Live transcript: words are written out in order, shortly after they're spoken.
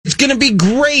going to be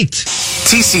great.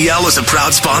 TCL is a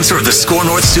proud sponsor of the Score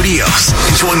North Studios.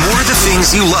 Enjoy more of the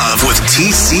things you love with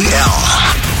TCL.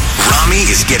 Ramie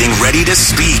is getting ready to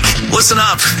speak. Listen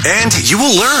up, and you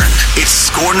will learn. It's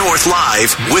Score North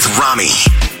Live with Ramie.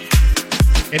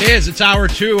 It is. It's hour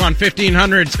 2 on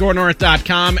 1500,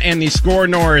 scorenorth.com, and the Score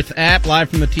North app, live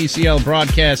from the TCL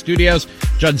broadcast studios.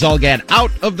 Judd Zulgad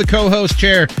out of the co-host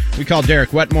chair. We call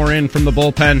Derek Wetmore in from the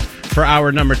bullpen for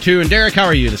hour number 2. And Derek, how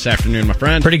are you this afternoon, my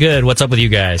friend? Pretty good. What's up with you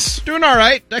guys? Doing all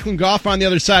right. Declan Goff on the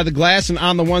other side of the glass and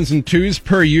on the ones and twos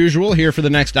per usual here for the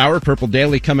next hour. Purple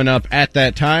Daily coming up at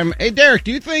that time. Hey, Derek,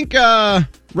 do you think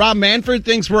Rob Manfred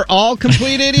thinks we're all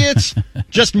complete idiots?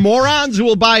 Just morons who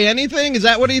will buy anything? Is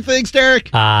that what he thinks, Derek?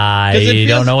 I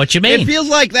don't know what you mean. It feels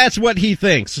like that's what he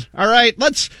thinks. All right,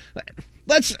 let's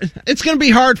it's going to be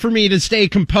hard for me to stay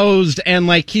composed and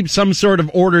like keep some sort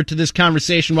of order to this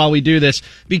conversation while we do this,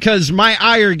 because my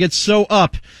ire gets so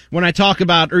up when I talk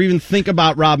about or even think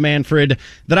about Rob Manfred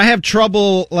that I have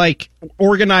trouble like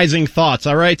organizing thoughts.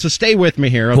 All right, so stay with me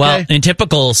here, okay? Well, in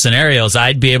typical scenarios,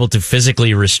 I'd be able to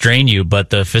physically restrain you,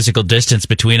 but the physical distance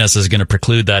between us is going to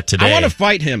preclude that today. I want to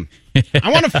fight him.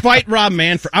 I want to fight Rob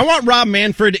Manfred. I want Rob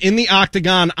Manfred in the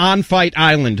octagon on Fight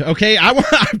Island, okay?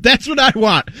 That's what I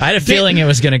want. I had a feeling it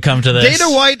was going to come to this.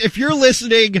 Dana White, if you're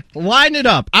listening, line it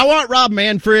up. I want Rob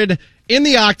Manfred in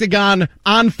the octagon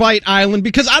on Fight Island,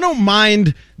 because I don't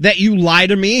mind that you lie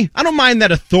to me. I don't mind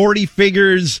that authority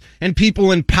figures and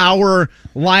people in power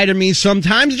lie to me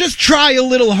sometimes. Just try a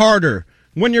little harder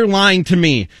when you're lying to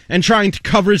me and trying to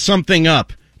cover something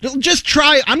up. Just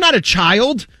try. I'm not a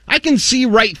child. I can see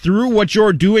right through what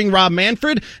you're doing, Rob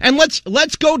Manfred. And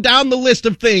let's go down the list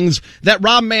of things that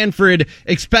Rob Manfred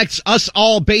expects us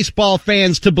all baseball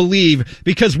fans to believe,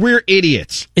 because we're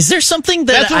idiots. Is there something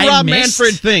that That's what Rob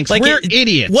Manfred thinks. Like we're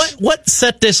idiots. What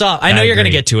set this off? I know you're going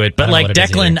to get to it, but like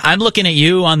Declan, I'm looking at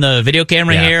you on the video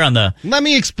camera here on the Let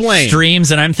me explain.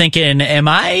 Streams, and I'm thinking, am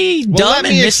I dumb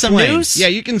and miss some news? Yeah,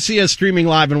 you can see us streaming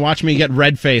live and watch me get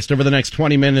red-faced over the next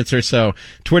 20 minutes or so.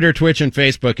 Twitter, Twitch, and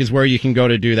Facebook is where you can go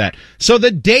to do that. So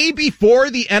the day before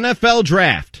the NFL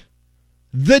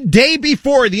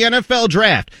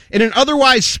draft, in an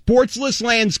otherwise sportsless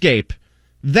landscape,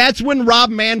 that's when Rob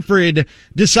Manfred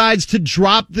decides to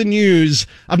drop the news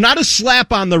of not a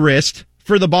slap on the wrist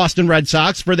for the Boston Red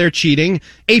Sox for their cheating,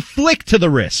 a flick to the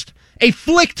wrist. A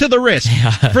flick to the wrist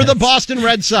for the Boston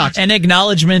Red Sox. An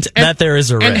acknowledgement that there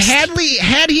is a wrist. And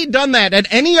had he done that at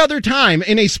any other time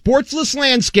in a sportsless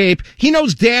landscape, he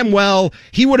knows damn well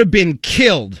he would have been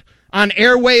killed on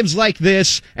airwaves like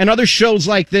this and other shows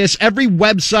like this. Every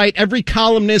website, every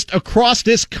columnist across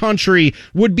this country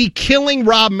would be killing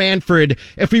Rob Manfred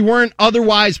if we weren't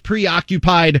otherwise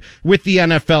preoccupied with the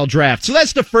NFL draft. So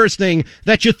that's the first thing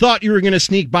that you thought you were going to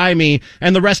sneak by me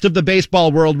and the rest of the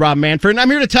baseball world, Rob Manfred. And I'm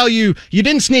here to tell you, you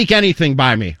didn't sneak anything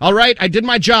by me. All right? I did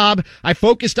my job. I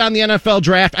focused on the NFL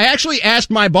draft. I actually asked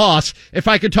my boss if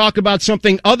I could talk about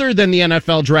something other than the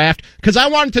NFL draft, because I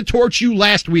wanted to torch you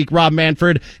last week, Rob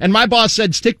Manfred, and my boss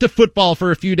said, stick to football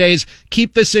for a few days.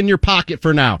 Keep this in your pocket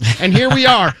for now. And here we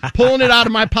are, pulling it out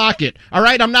of my pocket. All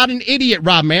right? I'm not an idiot,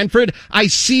 Rob Manfred. I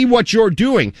see what you're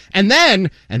doing. And then,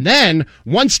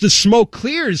 once the smoke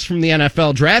clears from the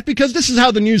NFL draft, because this is how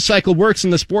the news cycle works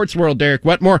in the sports world, Derek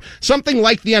Wetmore, something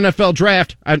like the NFL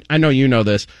draft, I know you know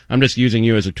this. I'm just using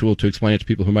you as a tool to explain it to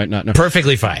people who might not know.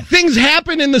 Perfectly fine. Things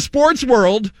happen in the sports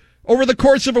world over the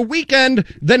course of a weekend,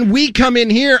 then we come in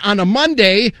here on a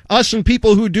Monday, us and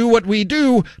people who do what we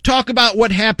do, talk about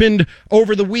what happened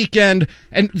over the weekend.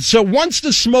 And so once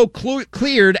the smoke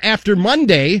cleared after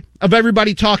Monday of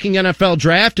everybody talking NFL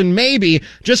draft, and maybe,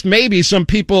 just maybe, some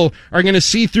people are going to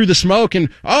see through the smoke and,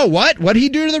 oh, what'd he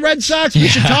do to the Red Sox? We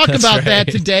should talk about that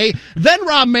today. Then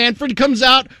Rob Manfred comes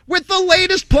out with the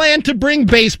latest plan to bring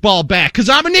baseball back. Because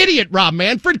I'm an idiot, Rob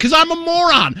Manfred, because I'm a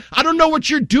moron. I don't know what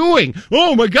you're doing.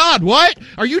 Oh, my God, what?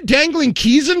 Are you dangling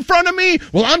keys in front of me?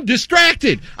 Well, I'm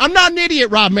distracted. I'm not an idiot,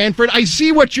 Rob Manfred. I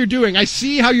see what you're doing. I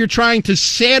see how you're trying to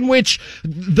sandwich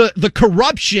the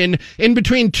corruption in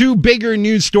between two bigger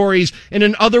news stories in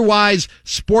an otherwise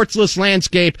sportsless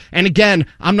landscape. And again,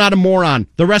 I'm not a moron.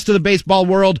 The rest of the baseball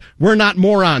world, we're not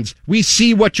morons. We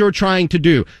see what you're trying to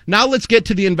do. Now let's get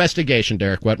to the investigation,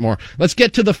 Derek Wetmore. Let's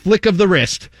get to the flick of the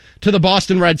wrist to the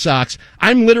Boston Red Sox.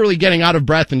 I'm literally getting out of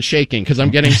breath and shaking because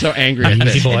I'm getting so angry at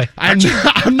this. Easy boy. I'm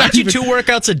not even, 2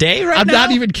 workouts a day right now? I'm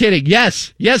not even kidding.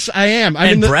 Yes, I am.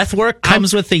 And breath work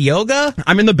comes with the yoga?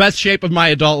 I'm in the best shape of my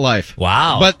adult life.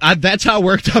 Wow. But that's how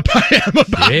worked up I am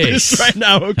about this right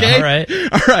now, okay? Okay?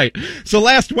 All right. So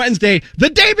last Wednesday, the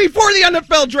day before the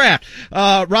NFL draft,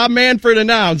 Rob Manfred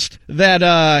announced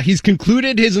that he's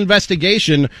concluded his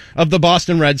investigation of the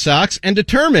Boston Red Sox and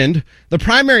determined the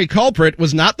primary culprit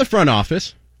was not the front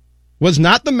office, was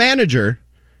not the manager,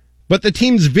 but the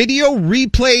team's video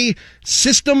replay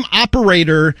system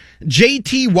operator,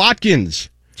 J.T. Watkins.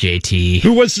 JT.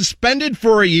 Who was suspended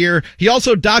for a year. He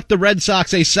also docked the Red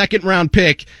Sox a second-round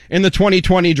pick in the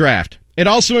 2020 draft. It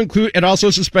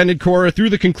also suspended Cora through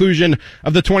the conclusion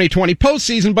of the 2020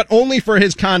 postseason, but only for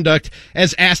his conduct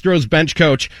as Astros bench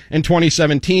coach in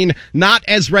 2017, not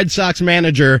as Red Sox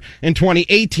manager in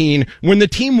 2018, when the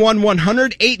team won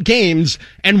 108 games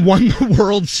and won the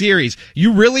World Series.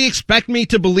 You really expect me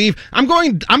to believe? I'm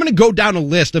going to go down a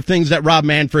list of things that Rob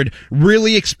Manfred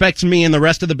really expects me and the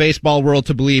rest of the baseball world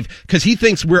to believe, because he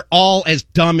thinks we're all as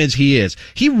dumb as he is.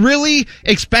 He really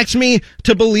expects me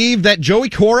to believe that Joey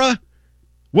Cora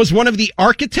was one of the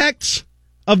architects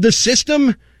of the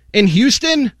system in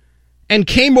Houston and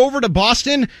came over to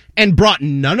Boston and brought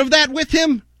none of that with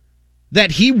him?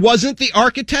 That he wasn't the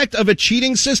architect of a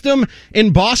cheating system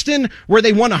in Boston where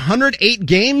they won 108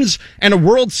 games and a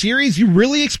World Series? You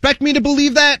really expect me to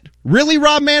believe that? Really,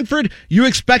 Rob Manfred? You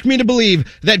expect me to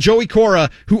believe that Joey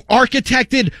Cora, who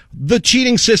architected the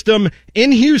cheating system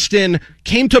in Houston,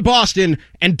 came to Boston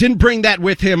and didn't bring that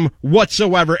with him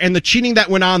whatsoever, and the cheating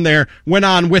that went on there went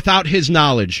on without his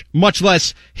knowledge, much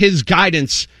less his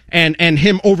guidance and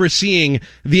him overseeing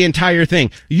the entire thing?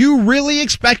 You really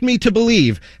expect me to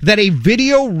believe that a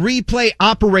video replay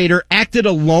operator acted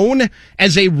alone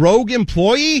as a rogue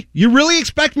employee? You really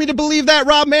expect me to believe that,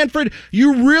 Rob Manfred?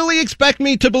 You really expect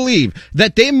me to believe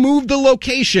that they moved the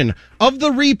location of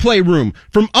the replay room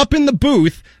from up in the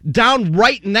booth down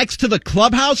right next to the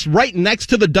clubhouse, right next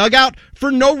to the dugout, for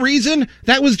no reason?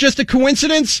 That was just a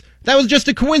coincidence? That was just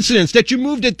a coincidence that you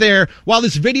moved it there while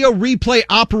this video replay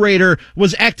operator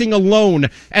was acting alone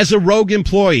as a rogue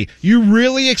employee. You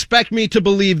really expect me to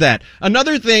believe that?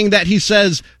 Another thing that he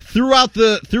says throughout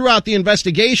the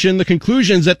investigation, the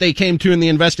conclusions that they came to in the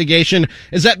investigation,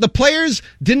 is that the players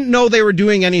didn't know they were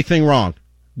doing anything wrong.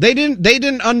 They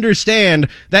didn't understand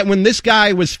that when this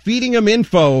guy was feeding them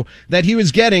info that he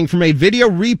was getting from a video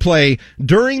replay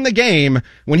during the game,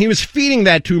 when he was feeding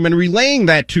that to them and relaying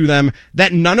that to them,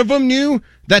 that none of them knew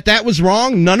that was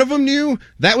wrong. None of them knew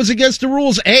that was against the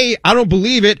rules. A, I don't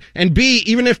believe it. And B,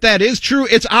 even if that is true,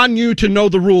 it's on you to know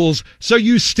the rules. So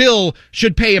you still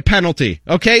should pay a penalty.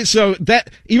 Okay. So that,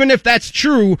 even if that's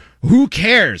true, who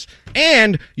cares?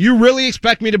 And you really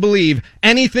expect me to believe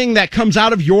anything that comes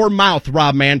out of your mouth,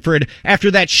 Rob Manfred, after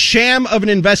that sham of an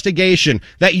investigation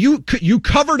that you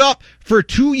covered up for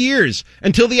 2 years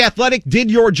until The Athletic did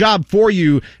your job for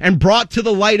you and brought to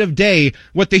the light of day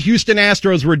what the Houston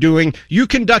Astros were doing. You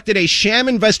conducted a sham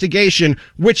investigation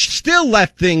which still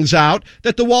left things out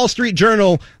that the Wall Street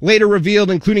Journal later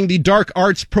revealed, including the dark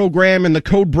arts program and the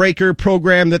code breaker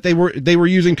program that they were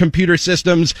using computer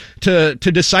systems to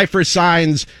decipher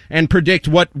signs and predict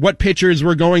what pitchers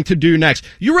were going to do next.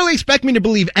 You really expect me to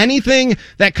believe anything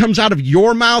that comes out of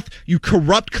your mouth, you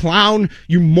corrupt clown,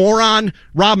 you moron,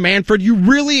 Rob Manfred? You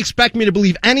really expect me to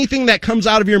believe anything that comes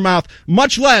out of your mouth,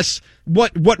 much less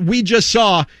what we just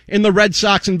saw in the Red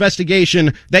Sox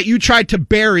investigation that you tried to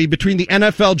bury between the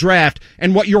NFL draft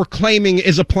and what you're claiming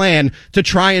is a plan to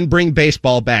try and bring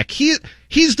baseball back?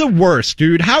 He's the worst,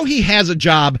 dude. How he has a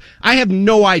job, I have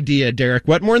no idea, Derek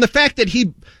Wetmore. And the fact that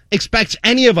he expects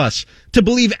any of us to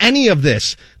believe any of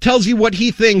this tells you what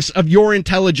he thinks of your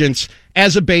intelligence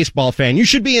as a baseball fan. You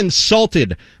should be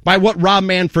insulted by what Rob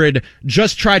Manfred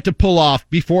just tried to pull off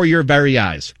before your very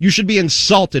eyes. You should be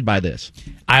insulted by this.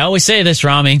 I always say this,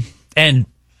 Ramie, and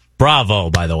bravo,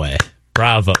 by the way.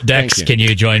 Bravo. Dex, can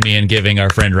you join me in giving our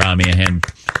friend Ramie a hand?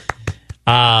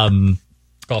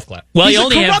 Golf clap. Well, he's a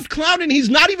corrupt clown, and he's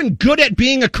not even good at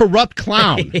being a corrupt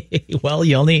clown. Well,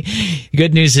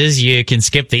 good news is you can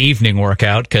skip the evening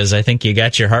workout because I think you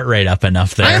got your heart rate up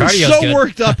enough there. I am so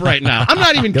worked up right now. I'm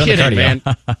not even kidding, man.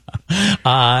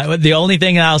 The only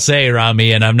thing I'll say,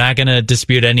 Ramie, and I'm not going to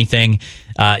dispute anything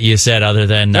you said other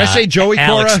than Did I say Joey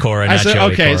Alex Cora? Cora, not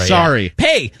Joey okay, Cora, sorry. Yeah.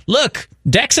 Hey, look,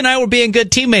 Dex and I were being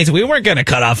good teammates. We weren't going to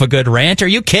cut off a good rant. Are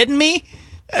you kidding me?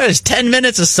 It was 10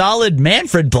 minutes of solid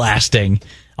Manfred blasting.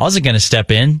 I wasn't going to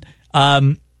step in.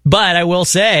 But I will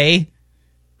say,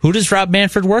 who does Rob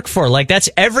Manfred work for? Like, that's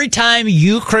every time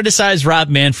you criticize Rob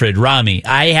Manfred, Ramie,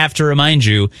 I have to remind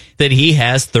you that he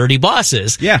has 30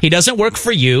 bosses. Yeah. He doesn't work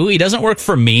for you. He doesn't work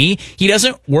for me. He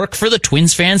doesn't work for the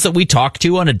Twins fans that we talk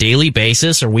to on a daily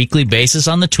basis or weekly basis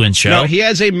on the Twins show. No, he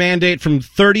has a mandate from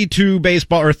 30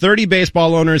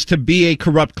 baseball owners to be a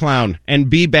corrupt clown and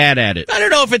be bad at it. I don't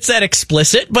know if it's that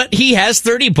explicit, but he has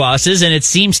 30 bosses, and it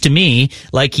seems to me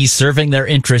like he's serving their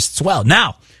interests well.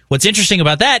 Now, what's interesting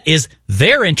about that is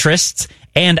their interests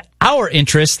and our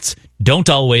interests don't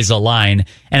always align.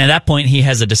 And at that point, he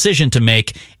has a decision to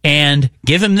make. And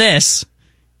give him this.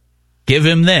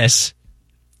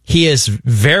 He is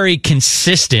very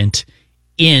consistent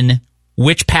in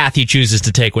which path he chooses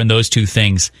to take when those two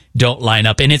things don't line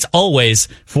up. And it's always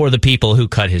for the people who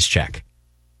cut his check.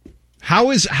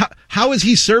 How is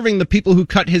he serving the people who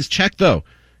cut his check, though?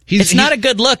 It's not a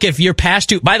good look if you're past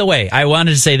due. By the way, I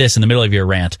wanted to say this in the middle of your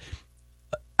rant.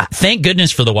 Thank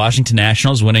goodness for the Washington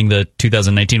Nationals winning the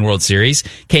 2019 World Series.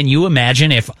 Can you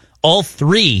imagine if all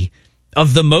three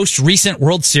of the most recent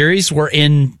World Series were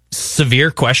in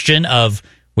severe question of,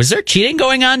 was there cheating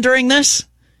going on during this?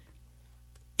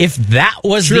 If that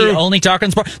was the only talk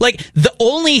on sport, like the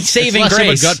only saving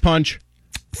grace. Of a gut punch.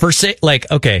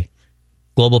 Okay.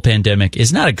 Global pandemic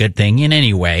is not a good thing in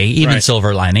any way. Even right.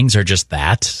 Silver linings are just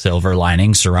that. Silver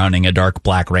linings surrounding a dark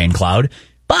black rain cloud.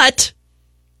 But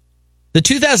the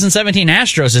 2017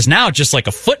 Astros is now just like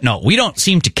a footnote. We don't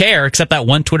seem to care except that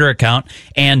one Twitter account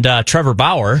and Trevor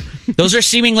Bauer. Those are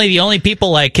seemingly the only people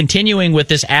like continuing with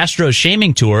this Astros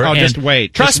shaming tour. Oh, just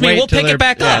wait. Trust me, we'll pick it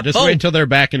back up. Just wait till they're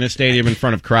back in the stadium in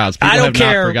front of crowds. People have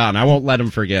not forgotten. I won't let them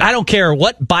forget. I don't care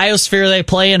what biosphere they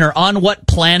play in or on what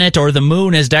planet or the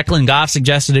moon, as Declan Goff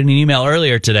suggested in an email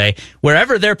earlier today.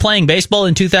 Wherever they're playing baseball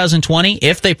in 2020,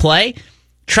 if they play,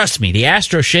 trust me, the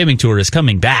Astros shaming tour is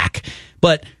coming back.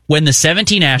 But when the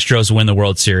 17 Astros win the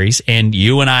World Series, and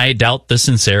you and I doubt the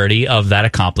sincerity of that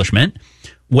accomplishment,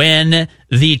 when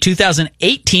the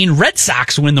 2018 Red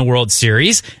Sox win the World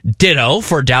Series, ditto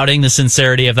for doubting the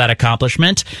sincerity of that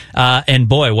accomplishment. And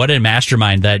boy, what a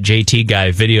mastermind that JT guy,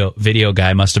 video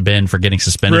guy, must have been for getting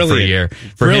suspended for a year.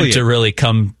 For him to really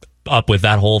come up with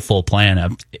that whole full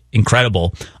plan.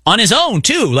 Incredible. On his own,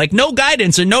 too. Like, no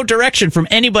guidance and no direction from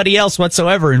anybody else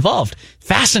whatsoever involved.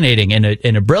 Fascinating. And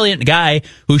a brilliant guy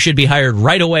who should be hired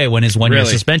right away when his one-year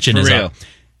suspension is up.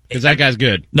 Because that guy's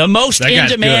good. The most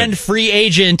in-demand free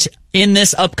agent in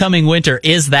this upcoming winter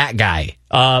is that guy.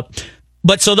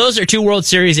 But so those are two World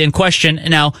Series in question.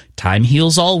 Now, time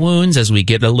heals all wounds as we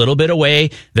get a little bit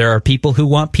away. There are people who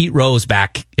want Pete Rose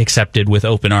back accepted with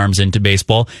open arms into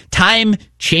baseball. Time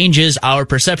changes our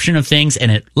perception of things, and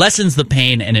it lessens the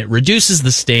pain, and it reduces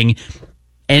the sting.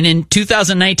 And in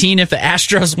 2019, if the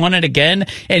Astros won it again,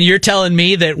 and you're telling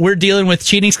me that we're dealing with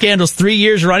cheating scandals 3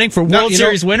 years running for World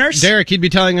Series winners? Derek, he'd be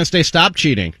telling us they stop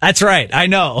cheating. That's right. I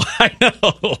know.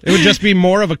 It would just be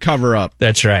more of a cover-up.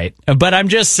 That's right. But I'm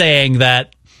just saying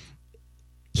that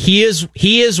he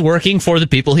is working for the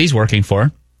people he's working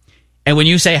for. And when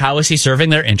you say, how is he serving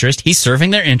their interest? He's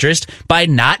serving their interest by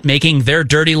not making their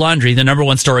dirty laundry the number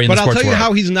one story in the sports world. But I'll tell you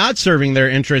how he's not serving their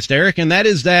interest, Eric, and that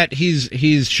is that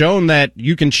he's shown that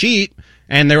you can cheat,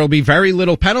 and there will be very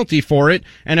little penalty for it.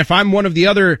 And if I'm one of the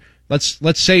other, let's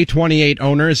say 28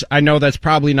 owners, I know that's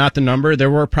probably not the number.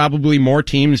 There were probably more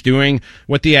teams doing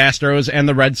what the Astros and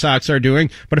the Red Sox are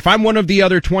doing. But if I'm one of the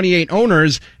other 28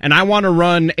 owners, and I want to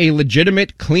run a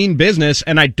legitimate, clean business,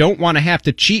 and I don't want to have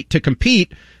to cheat to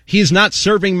compete, he's not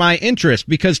serving my interest,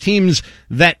 because teams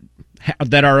that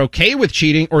are okay with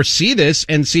cheating or see this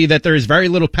and see that there is very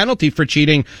little penalty for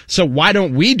cheating, so why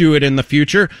don't we do it in the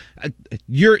future?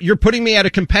 You're putting me at a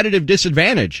competitive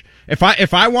disadvantage. If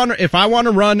I want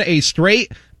to run a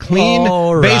straight, clean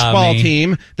baseball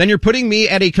team, then you're putting me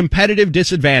at a competitive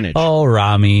disadvantage. Oh,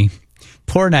 Ramie.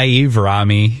 Poor naive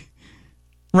Ramie.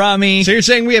 Ramie. So you're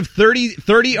saying we have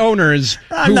 30 owners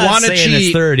who want to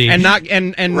cheat and not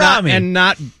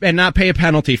pay a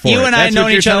penalty for it. You and I have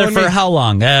known each other for how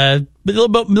long? A little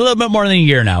bit more than a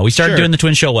year now. We started doing the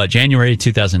Twin Show, January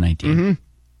 2019.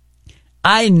 Mm-hmm.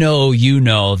 I know you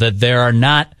know that there are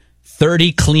not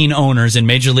 30 clean owners in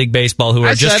Major League Baseball who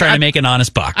are just trying to make an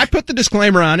honest buck. I put the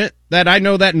disclaimer on it that I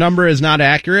know that number is not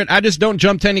accurate. I just don't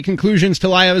jump to any conclusions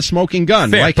till I have a smoking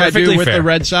gun, like I do with the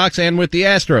Red Sox and with the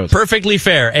Astros. Perfectly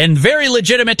fair, and very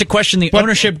legitimate to question the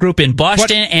ownership group in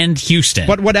Boston and Houston.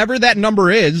 But whatever that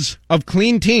number is of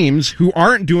clean teams who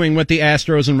aren't doing what the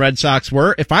Astros and Red Sox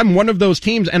were, if I'm one of those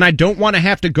teams and I don't want to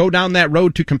have to go down that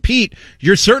road to compete,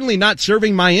 you're certainly not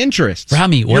serving my interests.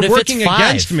 Ramie, what if working it's 5?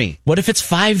 Against me. What if it's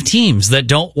 5 teams that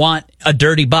don't want a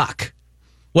dirty buck?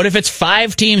 What if it's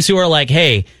 5 teams who are like,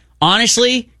 hey,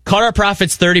 honestly, cut our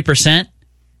profits 30%,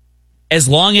 as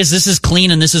long as this is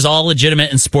clean and this is all legitimate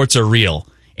and sports are real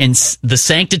and the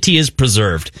sanctity is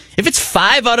preserved. If it's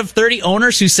 5 out of 30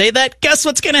 owners who say that, guess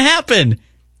what's going to happen?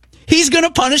 He's going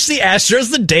to punish the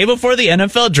Astros the day before the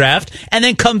NFL draft and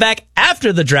then come back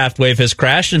after the draft wave has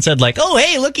crashed and said, like, oh,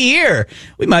 hey, looky here.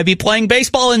 We might be playing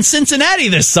baseball in Cincinnati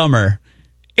this summer.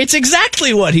 It's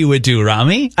exactly what he would do,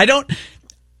 Ramie.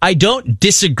 I don't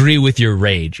disagree with your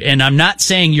rage, and I'm not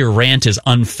saying your rant is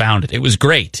unfounded. It was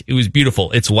great. It was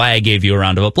beautiful. It's why I gave you a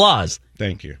round of applause.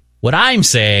 Thank you. What I'm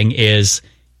saying is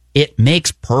it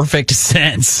makes perfect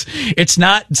sense. It's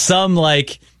not some,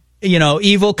 like,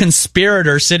 evil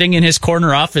conspirator sitting in his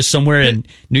corner office somewhere in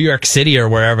New York City or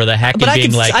wherever the heck, but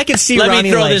being I can see let Ronnie,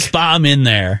 me throw like, this bomb in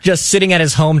there. Just sitting at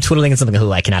his home twiddling something.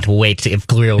 Oh, I cannot wait to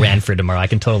grill Ranford tomorrow. I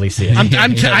can totally see it.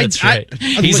 That's right.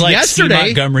 He's like yesterday, C.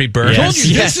 Montgomery Burns. I told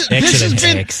you,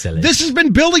 this has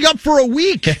been building up for a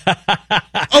week.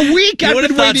 A week I've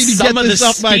been waiting to get this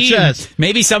off my chest.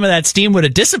 Maybe some of that steam would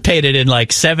have dissipated in like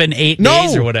 7-8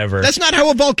 days or whatever. That's not how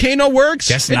a volcano works.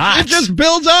 Guess not. It just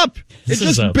builds up.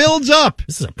 Builds up.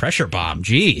 This is a pressure bomb.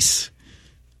 Jeez.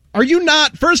 Are you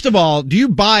not, first of all, do you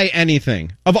buy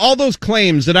anything of all those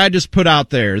claims that I just put out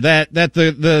there that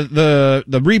the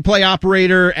replay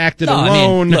operator acted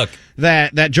alone? Look,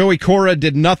 that Joey Cora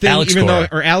did nothing,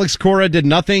 Alex Cora did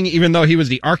nothing, even though he was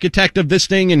the architect of this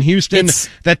thing in Houston,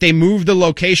 that they moved the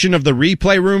location of the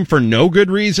replay room for no good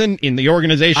reason, and the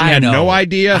organization had no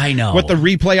idea what the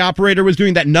replay operator was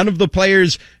doing, that none of the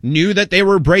players knew that they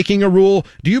were breaking a rule.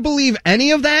 Do you believe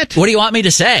any of that? What do you want me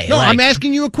to say? No, I'm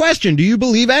asking you a question. Do you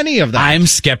believe any of that? I'm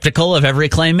skeptical of every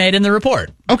claim made in the report.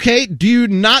 Okay, do you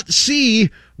not see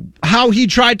how he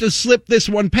tried to slip this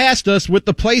one past us with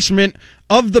the placement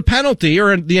of the penalty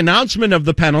or the announcement of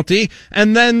the penalty,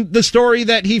 and then the story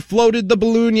that he floated the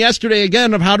balloon yesterday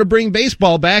again of how to bring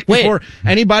baseball back before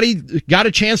anybody got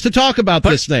a chance to talk about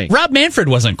this thing? Rob Manfred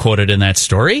wasn't quoted in that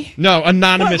story. No,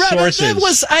 anonymous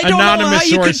sources. I don't know how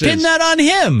you could pin that on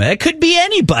him. It could be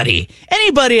anybody.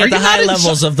 Anybody at the high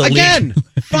levels of the league. Again,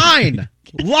 fine.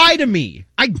 Lie to me.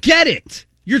 I get it.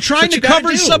 You're trying to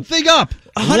cover something up.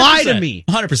 100%. Lie to me.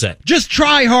 100%. Just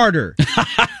try harder.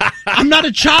 I'm not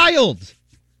a child.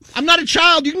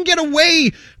 You can get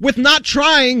away with not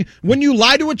trying when you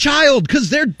lie to a child because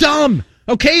they're dumb.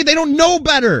 Okay? They don't know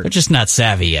better. They're just not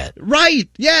savvy yet. Right.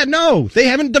 Yeah, no. They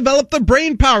haven't developed the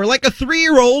brain power. Like a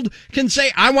 3-year-old can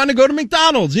say, I want to go to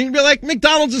McDonald's. You can be like,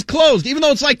 McDonald's is closed, even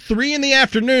though it's like 3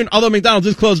 p.m, although McDonald's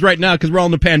is closed right now because we're all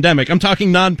in the pandemic. I'm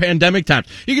talking non-pandemic times.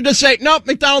 You can just say, nope,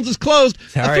 McDonald's is closed.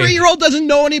 Sorry. A 3-year-old doesn't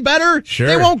know any better. Sure.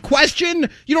 They won't question.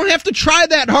 You don't have to try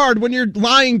that hard when you're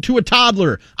lying to a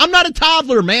toddler. I'm not a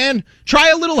toddler, man.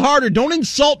 Try a little harder. Don't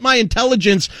insult my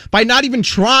intelligence by not even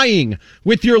trying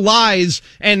with your lies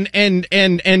and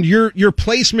your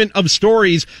placement of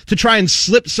stories to try and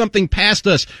slip something past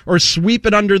us or sweep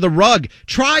it under the rug.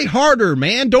 Try harder,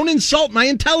 man. Don't insult my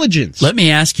intelligence. Let me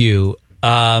ask you,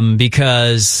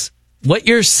 because what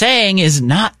you're saying is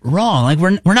not wrong. Like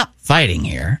we're not fighting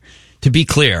here, to be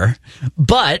clear.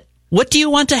 But what do you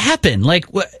want to happen? Like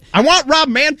what? I want Rob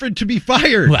Manfred to be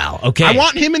fired. Well, okay. I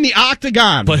want him in the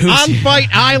octagon on Fight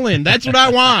Island. That's what I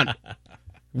want.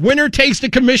 Winner takes the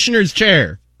commissioner's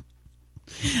chair.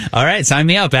 All right, sign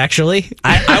me up, actually.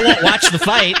 I won't watch the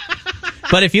fight,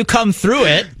 but if you come through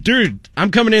it... Dude,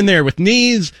 I'm coming in there with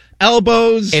knees,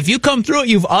 elbows. If you come through it,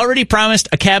 you've already promised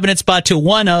a cabinet spot to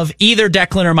one of either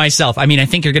Declan or myself. I mean, I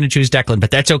think you're going to choose Declan,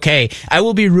 but that's okay. I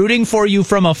will be rooting for you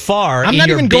from afar in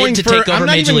your bid to take over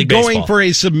Major League Baseball. I'm not even going for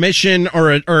a submission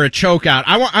or a choke out.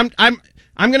 I'm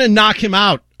going to knock him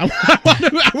out.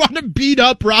 I want to beat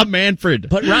up Rob Manfred.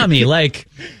 But Ramie, like...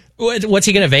 What's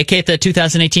he going to vacate the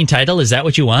 2018 title? Is that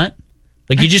what you want?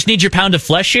 Like, you just need your pound of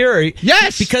flesh here? Or,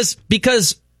 yes!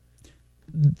 Because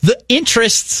the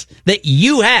interests that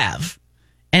you have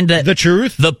and the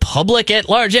truth, the public at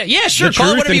large. Yeah, sure. The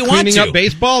call truth it whatever and you want to. Cleaning up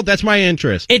baseball, that's my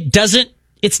interest.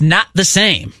 It's not the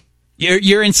same.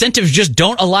 Your incentives just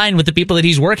don't align with the people that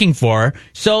he's working for.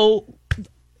 So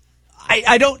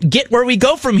I don't get where we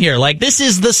go from here. Like, this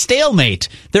is the stalemate.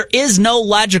 There is no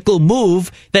logical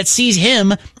move that sees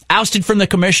him ousted from the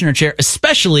commissioner chair,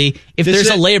 especially if there's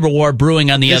a labor war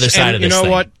brewing on the other side of this thing. You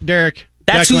know what, Derek?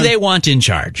 That's Declan, who they want in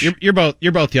charge. You're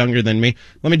both younger than me.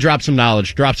 Let me drop some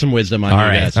knowledge, drop some wisdom on you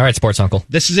guys. All right, sports uncle.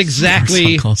 This is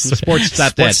exactly sports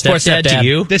stepdad. Sports stepdad to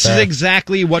you. This is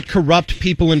exactly what corrupt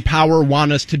people in power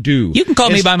want us to do. You can call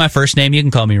me by my first name. You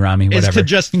can call me Ramie. Whatever. Is to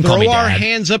just throw our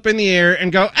hands up in the air and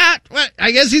go,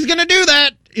 I guess he's going to do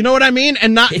that. You know what I mean?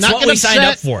 And not It's not what get we upset, signed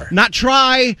up for. not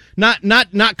try,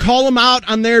 not call them out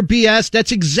on their BS.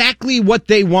 That's exactly what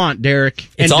they want, Derek.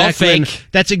 It's and all Declan. fake.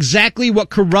 That's exactly what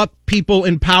corrupt people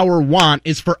in power want,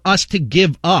 is for us to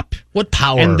give up. What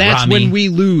power, And that's Ramie? when we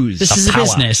lose. This is a power.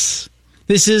 business.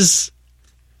 This is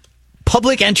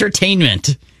public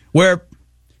entertainment where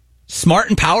smart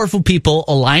and powerful people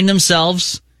align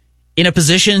themselves in a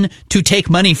position to take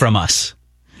money from us.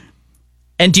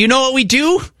 And do you know what we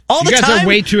do? All the You guys time? are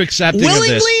way too accepting of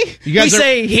Willingly, this. You guys we are-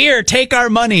 say, here, take our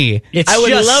money. It's I would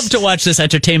just- love to watch this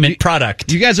entertainment product.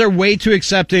 You guys are way too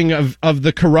accepting of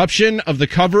the corruption, of the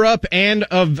cover-up, and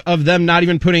of them not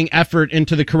even putting effort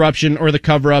into the corruption or the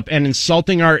cover-up, and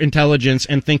insulting our intelligence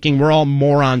and thinking we're all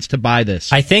morons to buy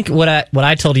this. I think what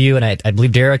I told you, and I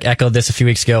believe Derek echoed this a few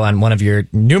weeks ago on one of your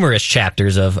numerous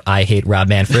chapters of I Hate Rob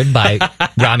Manfred by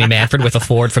Ramie Manfred with a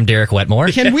forward from Derek Wetmore.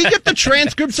 Can we get the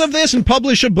transcripts of this and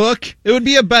publish a book? It would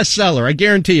be a bestseller, I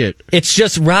guarantee it. It's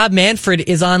just Rob Manfred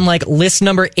is on like list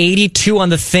number 82 on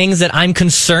the things that I'm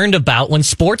concerned about when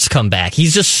sports come back.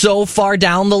 He's just so far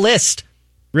down the list.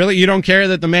 Really? You don't care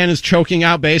that the man is choking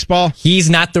out baseball? He's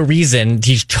not the reason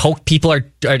he's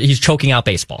choking out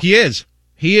baseball. He is.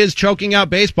 He is choking out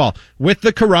baseball with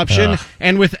the corruption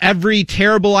and with every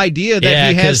terrible idea that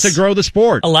he has to 'cause grow the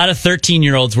sport. A lot of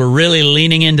 13-year-olds were really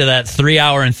leaning into that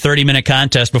 3-hour and 30-minute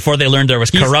contest before they learned there was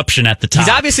corruption at the top.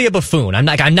 He's obviously a buffoon. I'm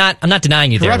not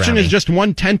denying you there, Corruption Ramie. is just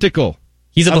one tentacle.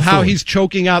 He's a of how buffoon. he's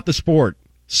choking out the sport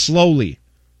slowly.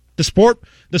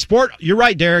 The sport, you're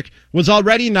right, Derek, was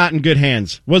already not in good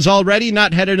hands, was already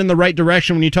not headed in the right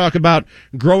direction when you talk about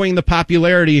growing the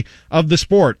popularity of the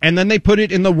sport. And then they put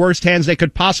it in the worst hands they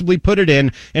could possibly put it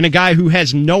in a guy who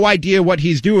has no idea what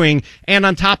he's doing, and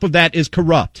on top of that is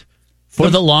corrupt. For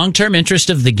the long-term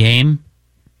interest of the game,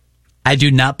 I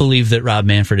do not believe that Rob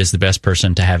Manfred is the best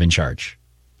person to have in charge.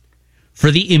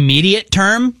 For the immediate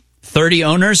term, 30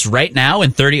 owners right now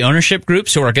and 30 ownership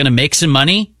groups who are going to make some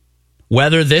money,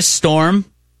 weather this storm,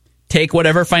 take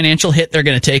whatever financial hit they're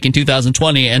going to take in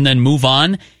 2020, and then move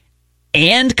on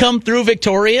and come through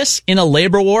victorious in a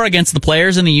labor war against the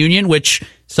players in the union, which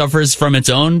suffers from its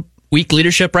own weak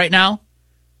leadership right now.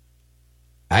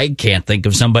 I can't think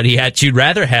of somebody that you'd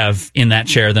rather have in that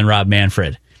chair than Rob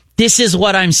Manfred. This is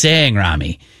what I'm saying,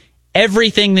 Ramie.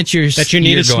 Everything that you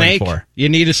need a going snake. for. You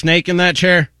need a snake in that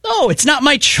chair. No, it's not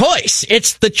my choice.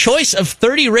 It's the choice of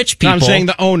 30 rich people. No, I'm saying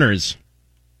the owners.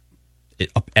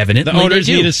 Evidently, The owners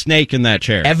they do. need a snake in that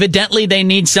chair. Evidently, they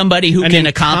need somebody who can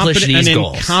accomplish these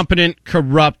goals. An incompetent,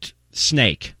 corrupt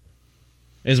snake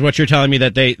is what you're telling me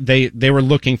that they were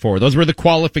looking for. Those were the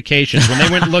qualifications when they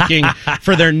went looking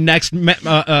for their next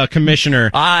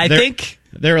commissioner. I think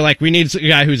they were like, we need a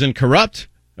guy who's incorrupt,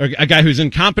 or a guy who's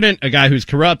incompetent, a guy who's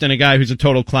corrupt, and a guy who's a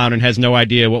total clown and has no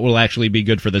idea what will actually be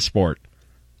good for the sport.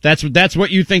 That's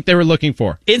what you think they were looking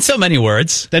for. in so many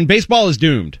words. Then baseball is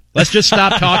doomed. Let's just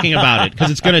stop talking about it because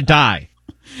it's going to die.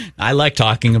 I like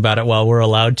talking about it while we're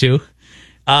allowed to.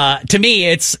 To me,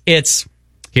 it's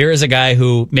here is a guy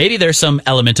who maybe there's some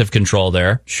element of control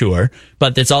there, sure,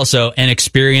 but it's also an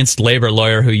experienced labor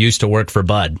lawyer who used to work for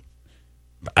Bud.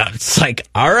 It's like,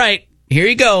 all right, here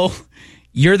you go.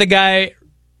 You're the guy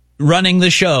running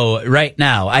the show right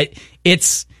now.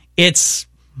 It's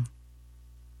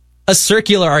a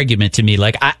circular argument to me.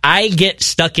 Like, I get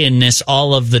stuck in this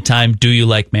all of the time. Do you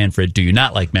like Manfred? Do you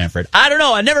not like Manfred? I don't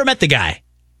know. I never met the guy.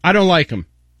 I don't like him.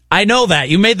 I know that.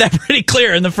 You made that pretty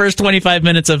clear in the first 25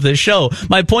 minutes of this show.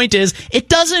 My point is, it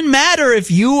doesn't matter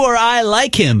if you or I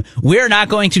like him. We're not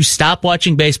going to stop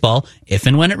watching baseball if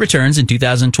and when it returns in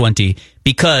 2020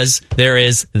 because there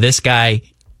is this guy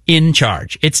in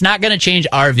charge. It's not going to change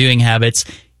our viewing habits.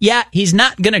 Yeah, he's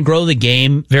not going to grow the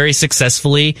game very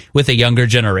successfully with a younger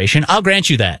generation. I'll grant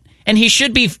you that. And he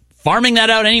should be farming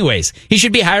that out anyways. He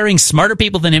should be hiring smarter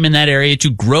people than him in that area to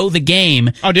grow the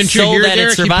game. Oh, didn't you so hear, that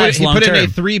Derek? it survives He long put in a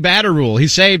term. 3-batter rule. He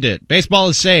saved it. Baseball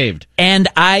is saved. And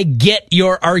I get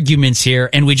your arguments here,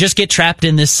 and we just get trapped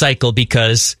in this cycle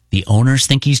because the owners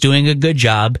think he's doing a good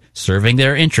job serving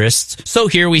their interests. So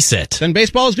here we sit. Then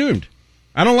baseball is doomed.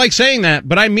 I don't like saying that,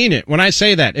 but I mean it when I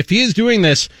say that. If he is doing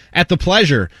this at the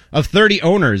pleasure of 30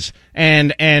 owners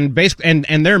and basically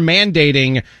and they're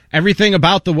mandating everything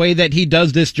about the way that he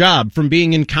does this job, from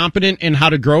being incompetent in how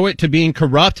to grow it to being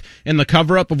corrupt in the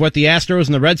cover up of what the Astros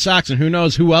and the Red Sox and who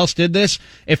knows who else did this.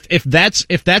 If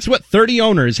that's what 30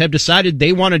 owners have decided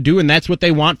they want to do and that's what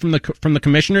they want from the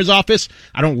commissioner's office,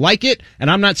 I don't like it,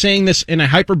 and I'm not saying this in a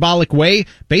hyperbolic way.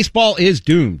 Baseball is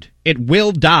doomed. It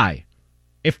will die.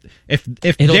 If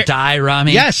It'll die,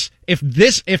 Ramie. Yes, if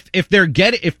they're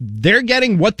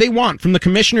getting what they want from the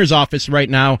commissioner's office right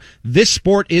now, this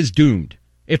sport is doomed.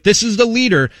 if this is the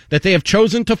leader that they have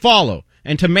chosen to follow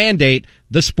and to mandate,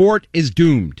 the sport is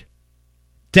doomed.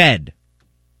 Dead.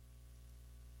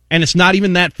 And it's not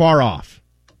even that far off.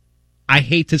 I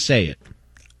hate to say it.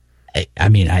 I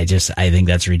think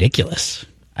that's ridiculous.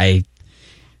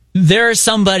 There's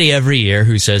somebody every year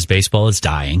who says baseball is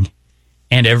dying,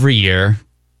 and every year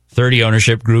 30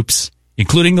 ownership groups,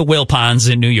 including the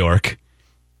Wilpons in New York,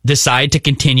 decide to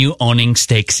continue owning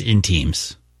stakes in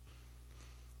teams.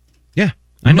 Yeah.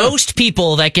 I know. Most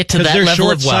people that get to that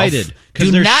level of wealth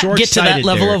do not get to that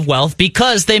level of wealth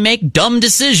because they make dumb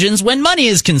decisions when money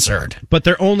is concerned. But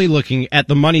they're only looking at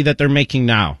the money that they're making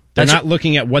now. They're not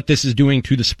looking at what this is doing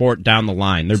to the sport down the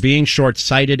line. They're being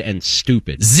short-sighted and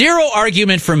stupid. Zero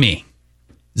argument from me.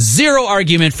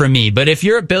 But if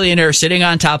you're a billionaire sitting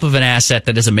on top of an asset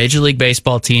that is a Major League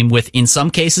Baseball team with, in some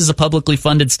cases, a publicly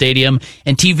funded stadium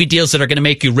and TV deals that are going to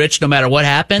make you rich no matter what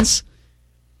happens,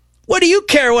 what do you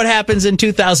care what happens in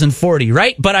 2040,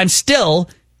 right? But I'm still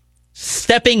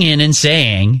stepping in and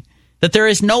saying that there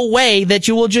is no way that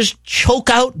you will just choke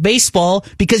out baseball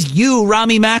because you,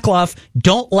 Ramie Makloff,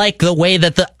 don't like the way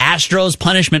that the Astros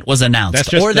punishment was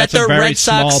announced. That's a very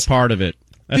small part of it.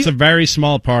 That's a very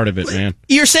small part of it, man.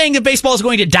 You're saying that baseball is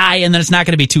going to die and then it's not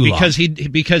going to be too long.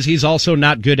 Because he's also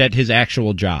not good at his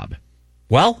actual job.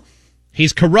 Well,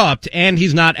 he's corrupt and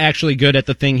he's not actually good at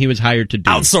the thing he was hired to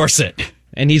do. Outsource it.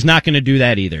 And he's not going to do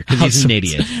that either because he's an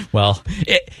idiot. Well,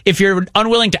 if you're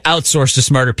unwilling to outsource to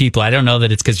smarter people, I don't know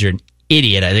that it's because you're an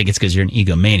idiot. I think it's because you're an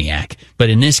egomaniac. But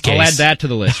in this case, I'll add that to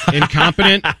the list.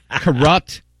 Incompetent,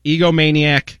 corrupt,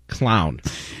 egomaniac, clown.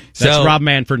 That's Rob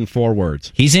Manfred in 4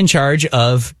 words. He's in charge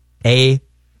of a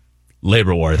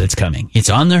labor war that's coming. It's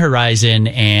on the horizon,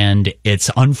 and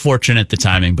it's unfortunate the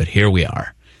timing, but here we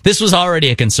are. This was already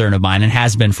a concern of mine and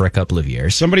has been for a couple of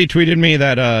years. Somebody tweeted me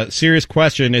that serious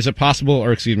question, is it possible,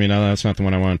 or excuse me, no, that's not the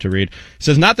one I wanted to read. It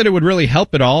says, not that it would really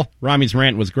help at all. Ramie's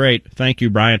rant was great. Thank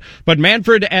you, Brian. But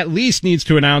Manfred at least needs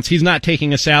to announce he's not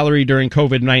taking a salary during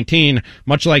COVID-19,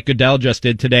 much like Goodell just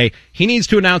did today. He needs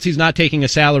to announce he's not taking a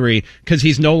salary because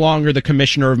he's no longer the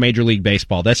commissioner of Major League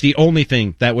Baseball. That's the only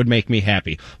thing that would make me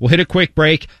happy. We'll hit a quick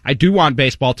break. I do want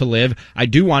baseball to live. I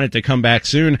do want it to come back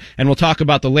soon. And we'll talk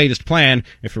about the latest plan,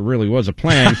 if it really was a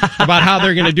plan, about how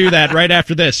they're going to do that right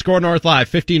after this. Score North Live,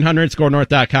 1500,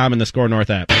 scorenorth.com, and the Score North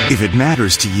app. If it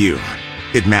matters to you,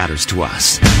 it matters to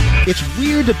us. It's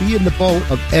weird to be in the boat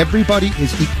of everybody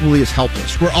is equally as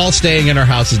helpless. We're all staying in our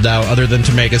houses now other than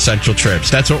to make essential trips.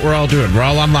 That's what we're all doing. We're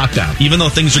all on lockdown. Even though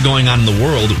things are going on in the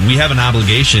world, we have an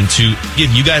obligation to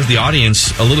give you guys, the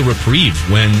audience, a little reprieve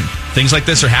when things like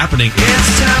this are happening.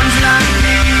 It's times like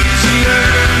these you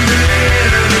learn to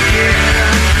live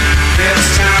again.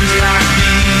 It's times like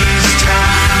these,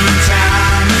 time and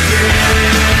time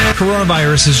again.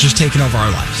 Coronavirus has just taken over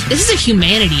our lives. This is a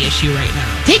humanity issue right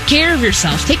now. Take care of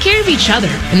yourselves. Take care of each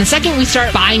other. And the second we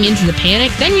start buying into the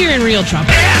panic, then you're in real trouble.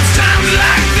 It's times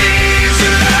like these you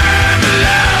learn to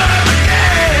love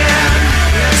again.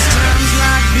 It's times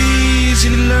like these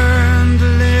you learn to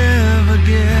live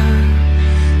again.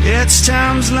 It's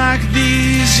times like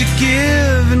these you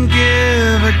give and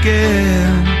give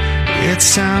again.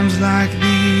 It's times like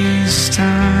these,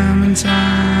 time and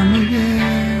time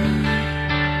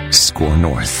again. Score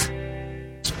North.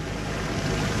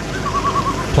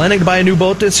 Planning to buy a new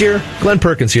boat this year? Glenn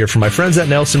Perkins here from my friends at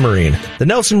Nelson Marine. The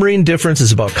Nelson Marine difference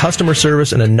is about customer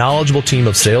service and a knowledgeable team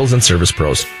of sales and service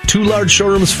pros. 2 large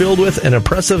showrooms filled with an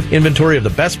impressive inventory of the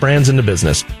best brands in the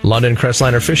business. London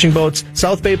Crestliner fishing boats,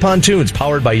 South Bay pontoons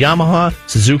powered by Yamaha,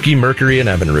 Suzuki, Mercury, and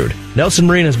Evinrude. Nelson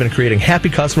Marine has been creating happy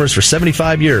customers for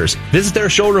 75 years. Visit their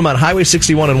showroom on Highway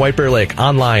 61 in White Bear Lake,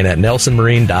 online at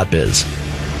nelsonmarine.biz.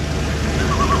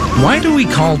 Why do we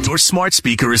call your smart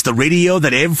speaker is the radio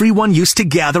that everyone used to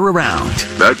gather around?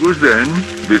 That was then,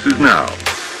 this is now.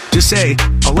 Just say,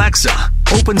 Alexa,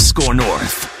 open Score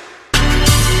North.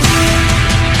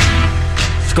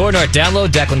 Score North download.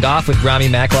 Declan Goff with Ramie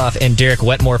Makloff and Derek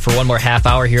Wetmore for one more half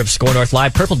hour here of Score North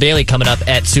Live. Purple Daily coming up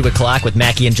at 2 o'clock with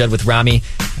Mackie and Judd with Ramie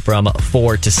from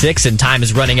 4 to 6. And time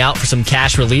is running out for some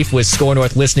cash relief with Score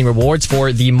North listening rewards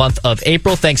for the month of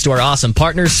April. Thanks to our awesome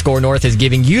partners, Score North is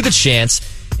giving you the chance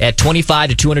at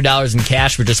 $25 to $200 in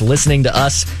cash for just listening to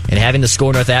us and having the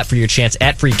Score North app for your chance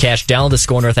at free cash. Download the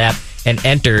Score North app and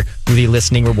enter through the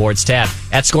listening rewards tab.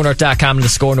 At scorenorth.com and the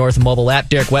Score North mobile app,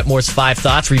 Derek Wetmore's 5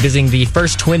 thoughts, revisiting the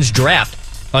first Twins draft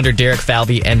under Derek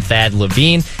Falvey and Thad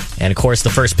Levine. And, of course,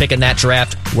 the first pick in that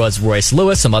draft was Royce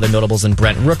Lewis. Some other notables in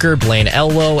Brent Rooker, Blaine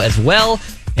Elwo as well.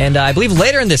 And I believe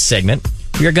later in this segment,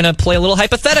 we're going to play a little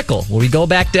hypothetical where we go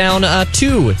back down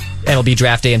to MLB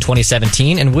Draft Day in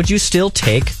 2017. And would you still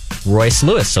take Royce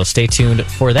Lewis? So stay tuned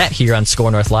for that here on Score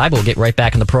North Live. We'll get right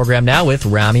back in the program now with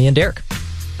Ramie and Derek.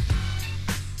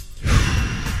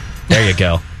 There you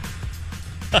go.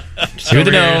 Through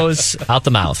the nose, out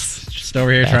the mouth. Just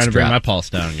over here trying to bring my pulse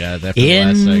down, guys. After In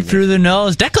the last segment. through the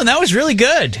nose. Declan, that was really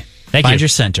good. Thank Find you. your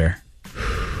center.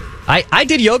 I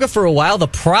did yoga for a while.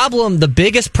 The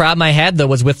biggest problem I had, though,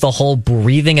 was with the whole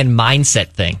breathing and mindset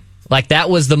thing. Like, that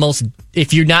was the most,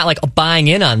 if you're not, like, buying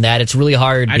in on that, it's really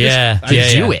hard to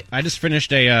do it. I just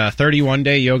finished a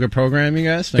 31-day yoga program, you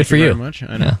guys. Thank Good for you you. very much.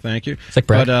 I know, Yeah. thank you. It's like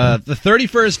Brett. But the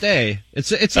 31st day,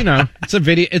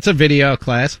 it's a video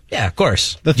class. Yeah, of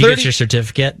course. The Did you get your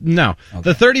certificate? No. Okay.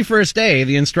 The 31st day,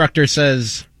 the instructor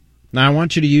says, now I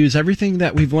want you to use everything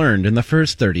that we've learned in the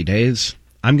first 30 days.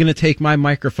 I'm going to take my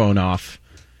microphone off,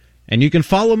 and you can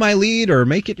follow my lead or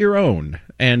make it your own.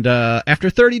 And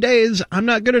after 30 days, I'm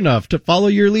not good enough to follow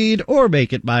your lead or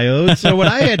make it my own. So what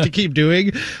I had to keep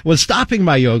doing was stopping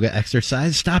my yoga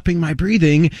exercise, stopping my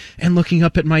breathing, and looking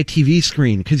up at my TV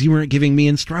screen because you weren't giving me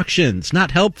instructions.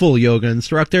 Not helpful, yoga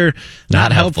instructor.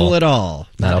 Not helpful at all.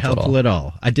 Not helpful at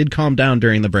all. I did calm down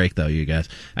during the break, though, you guys.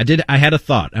 I had a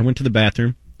thought. I went to the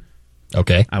bathroom.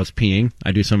 Okay. I was peeing.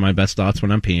 I do some of my best thoughts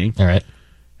when I'm peeing. All right.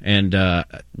 And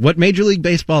what Major League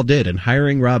Baseball did in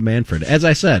hiring Rob Manfred, as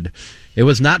I said, it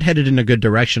was not headed in a good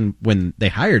direction when they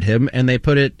hired him, and they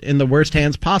put it in the worst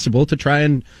hands possible to try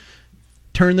and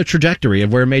turn the trajectory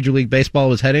of where Major League Baseball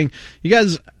was heading. You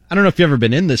guys, I don't know if you've ever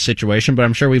been in this situation, but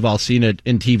I'm sure we've all seen it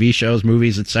in TV shows,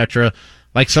 movies, etc.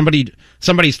 Like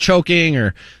somebody's choking,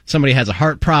 or somebody has a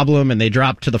heart problem and they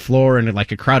drop to the floor in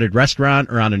like a crowded restaurant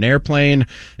or on an airplane,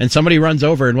 and somebody runs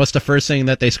over, and what's the first thing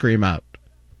that they scream out?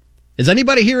 Is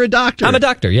anybody here a doctor? I'm a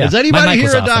doctor, yeah. Is anybody My mic here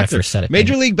was a off when I doctor? first said it.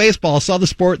 Major League Baseball saw the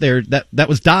sport there that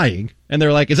was dying, and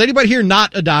they're like, is anybody here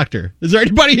not a doctor? Is there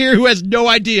anybody here who has no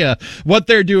idea what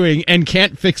they're doing and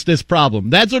can't fix this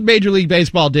problem? That's what Major League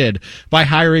Baseball did by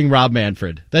hiring Rob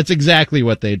Manfred. That's exactly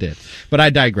what they did. But I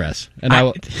digress, and I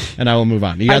will move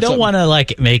on. I don't want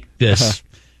to make this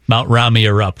Mount Ramie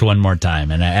erupt one more time,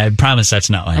 and I promise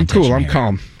that's not my intention. I'm cool. I'm here.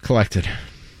 calm, collected.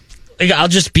 I'll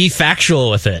just be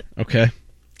factual with it. Okay.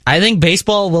 I think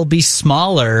baseball will be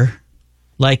smaller,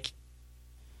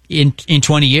 in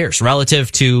 20 years,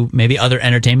 relative to maybe other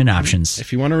entertainment options.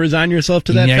 If you want to resign yourself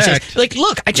to that fact.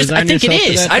 Look, I think it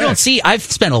is. I've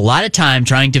spent a lot of time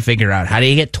trying to figure out how do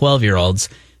you get 12-year-olds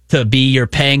to be your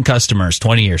paying customers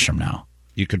 20 years from now.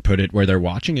 You could put it where they're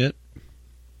watching it.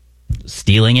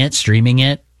 Stealing it, streaming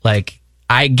it.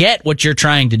 I get what you're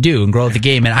trying to do and grow the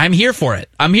game, and I'm here for it.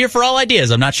 I'm here for all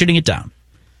ideas. I'm not shooting it down.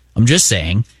 I'm just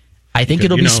saying, I think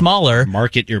it'll be smaller.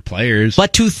 Market your players.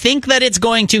 But to think that it's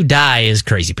going to die is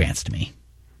crazy pants to me.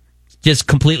 Just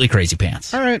completely crazy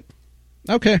pants. All right.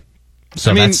 Okay.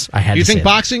 So I had you to say think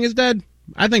boxing is dead?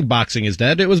 I think boxing is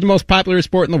dead. It was the most popular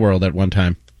sport in the world at one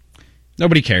time.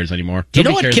 Nobody cares anymore. Do you know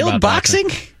Nobody what cares killed about boxing?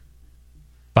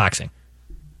 Boxing.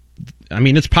 I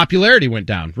mean, its popularity went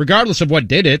down. Regardless of what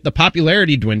did it, the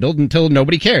popularity dwindled until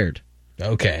nobody cared.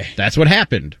 Okay. That's what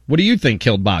happened. What do you think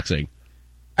killed boxing?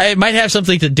 It might have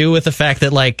something to do with the fact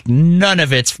that, none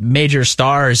of its major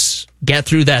stars get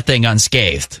through that thing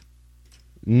unscathed.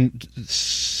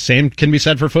 Same can be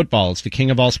said for football. It's the king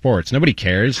of all sports. Nobody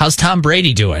cares. How's Tom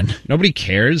Brady doing? Nobody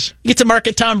cares. You get to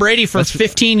market Tom Brady for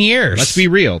 15 years. Let's be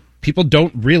real. People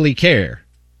don't really care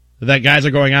that guys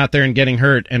are going out there and getting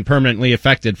hurt and permanently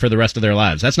affected for the rest of their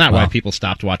lives. That's not why people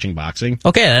stopped watching boxing.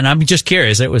 Okay, and I'm just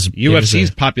curious.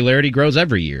 UFC's popularity grows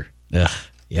every year. Ugh,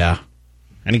 yeah.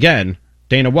 And again,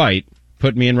 Dana White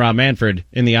put me and Rob Manfred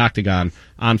in the octagon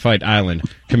on Fight Island,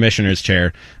 commissioner's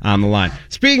chair on the line.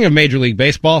 Speaking of Major League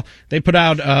Baseball, they put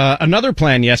out another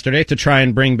plan yesterday to try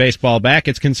and bring baseball back.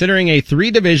 It's considering a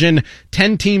 3-division,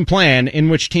 10-team plan in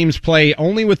which teams play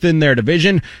only within their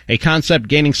division, a concept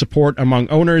gaining support among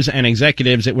owners and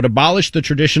executives. It would abolish the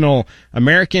traditional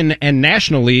American and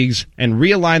National Leagues and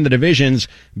realign the divisions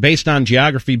based on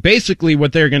geography. Basically,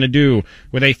 what they're going to do,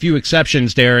 with a few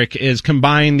exceptions, Derek, is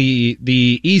combine the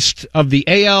East of the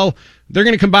AL. They're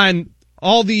going to combine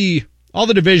all the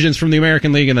divisions from the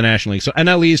American League and the National League. So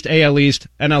NL East, AL East,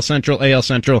 NL Central, AL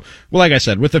Central. Well, like I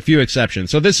said, with a few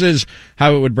exceptions. So this is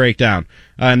how it would break down.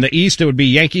 In the East, it would be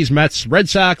Yankees, Mets, Red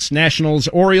Sox, Nationals,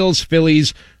 Orioles,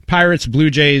 Phillies, Pirates, Blue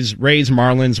Jays, Rays,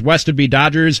 Marlins. West would be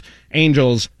Dodgers,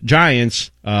 Angels, Giants,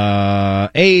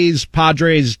 A's,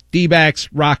 Padres, D-backs,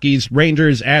 Rockies,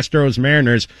 Rangers, Astros,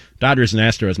 Mariners. Dodgers and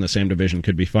Astros in the same division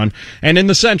could be fun. And in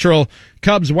the Central,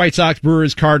 Cubs, White Sox,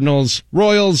 Brewers, Cardinals,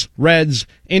 Royals, Reds,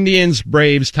 Indians,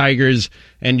 Braves, Tigers,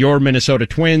 and your Minnesota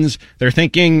Twins. They're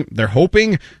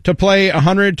hoping to play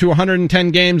 100 to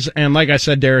 110 games, and like I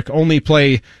said, Derek, only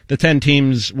play the 10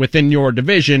 teams within your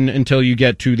division until you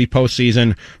get to the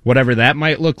postseason, whatever that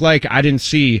might look like. I didn't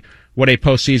see what a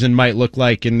postseason might look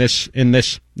like in this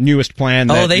newest plan.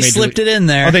 They slipped it in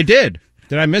there. Oh, they did.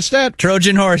 Did I miss that?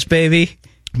 Trojan horse, baby.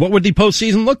 What would the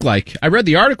postseason look like? I read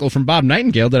the article from Bob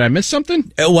Nightingale. Did I miss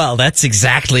something? Well, that's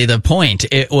exactly the point.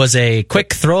 It was a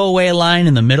quick throwaway line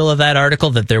in the middle of that article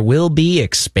that there will be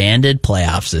expanded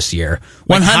playoffs this year.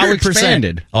 100%. How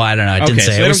expanded? Oh, I don't know. I didn't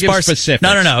say. So it was sparse. Specifics.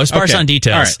 No. It was sparse on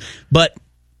details. All right. But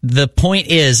the point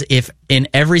is, if in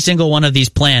every single one of these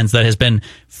plans that has been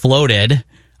floated,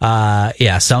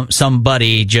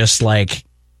 somebody just like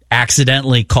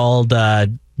accidentally called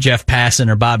Jeff Passan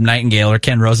or Bob Nightingale or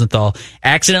Ken Rosenthal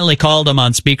accidentally called them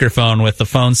on speakerphone with the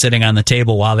phone sitting on the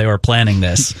table while they were planning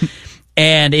this.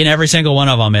 And in every single one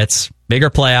of them, it's bigger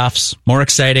playoffs, more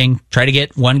exciting, try to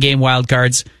get one-game wild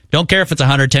cards. Don't care if it's a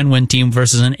 110-win team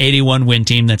versus an 81-win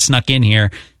team that snuck in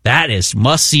here. That is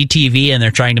must-see TV, and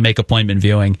they're trying to make appointment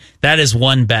viewing. That is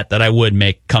one bet that I would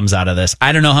make comes out of this.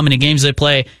 I don't know how many games they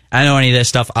play. I don't know any of this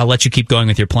stuff. I'll let you keep going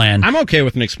with your plan. I'm okay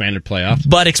with an expanded playoff.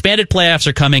 But expanded playoffs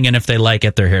are coming, and if they like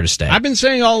it, they're here to stay. I've been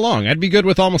saying all along, I'd be good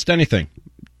with almost anything.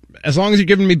 As long as you're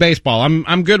giving me baseball,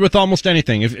 I'm good with almost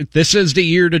anything. If this is the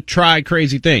year to try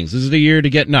crazy things. This is the year to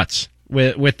get nuts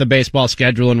with the baseball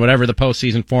schedule and whatever the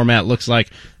postseason format looks like.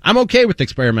 I'm okay with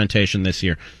experimentation this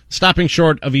year. Stopping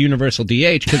short of a universal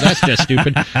DH, because that's just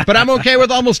stupid. But I'm okay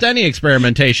with almost any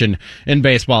experimentation in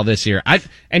baseball this year.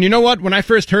 And you know what? When I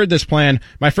first heard this plan,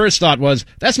 my first thought was,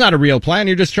 that's not a real plan.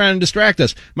 You're just trying to distract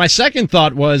us. My second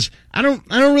thought was, I don't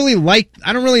really like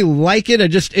it.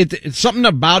 It's something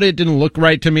about it didn't look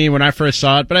right to me when I first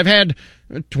saw it. But I've had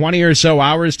 20 or so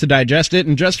hours to digest it,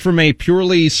 and just from a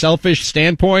purely selfish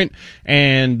standpoint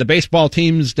and the baseball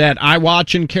teams that I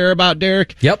watch and care about,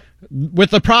 Derek. Yep. With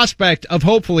the prospect of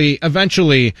hopefully,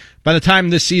 eventually, by the time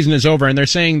this season is over, and they're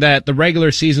saying that the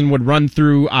regular season would run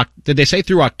through, did they say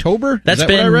through October? What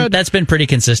I read? That's been pretty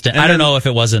consistent. And I don't know if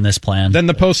it was in this plan. Then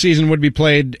the postseason would be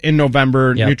played in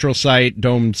November, neutral site,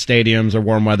 domed stadiums, or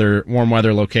warm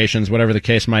weather locations, whatever the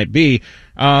case might be.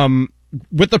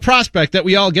 With the prospect that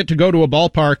we all get to go to a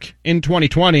ballpark in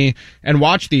 2020 and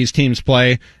watch these teams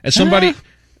play, as somebody...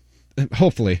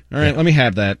 Hopefully. All right, let me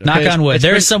have that. Okay? Knock on wood.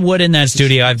 There's some wood in that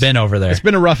studio. I've been over there. It's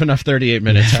been a rough enough 38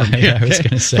 minutes for me. I was going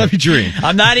to say. Let me dream.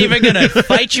 I'm not even going to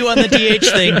fight you on the DH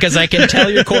thing because I can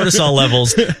tell your cortisol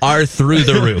levels are through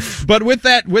the roof. But with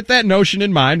that notion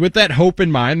in mind, with that hope in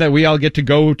mind that we all get to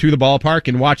go to the ballpark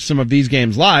and watch some of these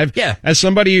games live, as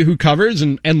somebody who covers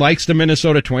and likes the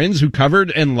Minnesota Twins, who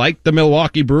covered and liked the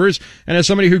Milwaukee Brewers, and as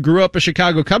somebody who grew up a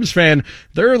Chicago Cubs fan,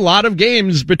 there are a lot of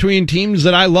games between teams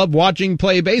that I love watching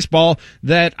play baseball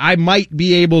that I might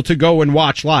be able to go and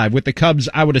watch live. With the Cubs,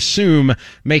 I would assume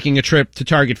making a trip to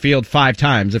Target Field 5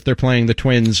 times if they're playing the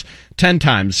Twins 10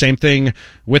 times. Same thing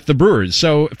with the Brewers.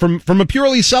 So from a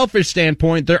purely selfish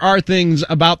standpoint, there are things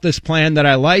about this plan that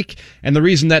I like, and the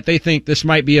reason that they think this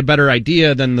might be a better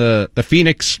idea than the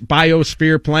Phoenix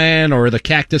Biosphere plan or the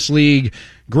Cactus League,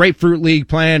 Grapefruit League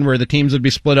plan, where the teams would be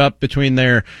split up between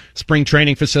their spring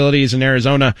training facilities in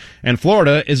Arizona and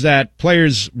Florida, is that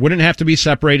players wouldn't have to be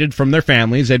separated from their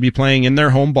families. They'd be playing in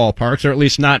their home ballparks, or at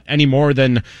least not any more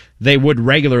than they would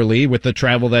regularly with the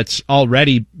travel that's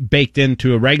already baked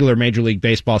into a regular Major League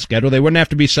Baseball schedule. They wouldn't have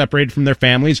to be separated from their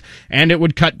families, and it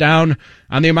would cut down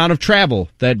on the amount of travel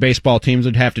that baseball teams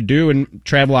would have to do, and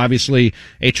travel obviously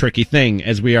a tricky thing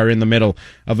as we are in the middle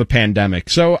of a pandemic.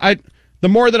 So the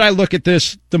more that I look at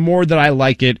this, the more that I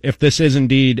like it, if this is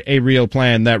indeed a real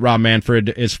plan that Rob Manfred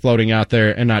is floating out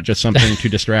there and not just something to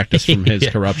distract us from his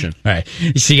corruption. All right.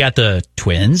 So you got the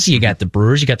Twins, you got the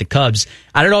Brewers, you got the Cubs.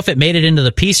 I don't know if it made it into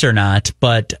the piece or not,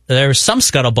 but there's some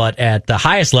scuttlebutt at the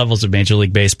highest levels of Major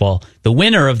League Baseball. The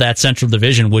winner of that Central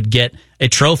Division would get a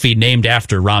trophy named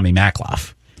after Ramie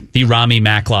Makloff. The Ramie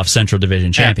Makloff Central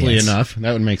Division champions. Aptly enough.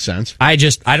 That would make sense. I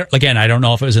don't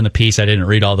know if it was in the piece. I didn't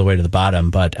read all the way to the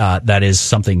bottom, but that is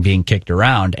something being kicked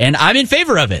around, and I'm in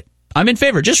favor of it. I'm in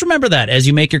favor. Just remember that as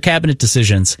you make your cabinet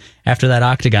decisions after that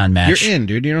octagon match. You're in,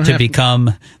 dude. You don't to have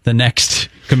become the next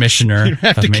commissioner. You don't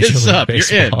have of to Major kiss League up.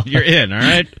 Baseball. You're in. All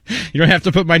right. You don't have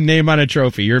to put my name on a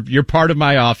trophy. You're part of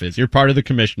my office. You're part of the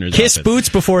commissioner's Kiss office. boots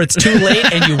before it's too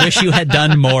late, and you wish you had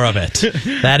done more of it.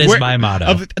 That is my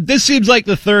motto. This seems like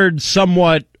the third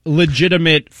somewhat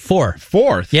legitimate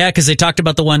fourth. Yeah, because they talked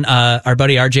about the one our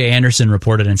buddy R.J. Anderson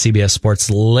reported on CBS Sports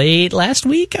late last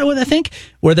week, I think,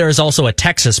 where there is also a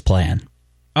Texas plan.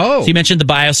 Oh. So you mentioned the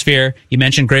Biosphere, you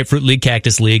mentioned Grapefruit League,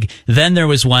 Cactus League. Then there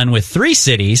was one with 3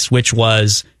 cities, which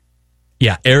was,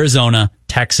 Arizona,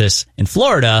 Texas, and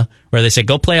Florida, where they said,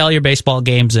 go play all your baseball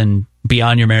games and be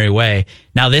on your merry way.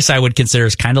 Now, this I would consider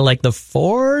is kind of like the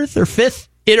 4th or 5th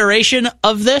iteration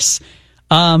of this.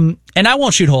 And I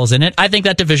won't shoot holes in it. I think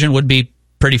that division would be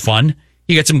pretty fun.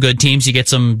 You get some good teams, you get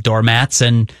some doormats,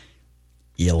 and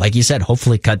like you said,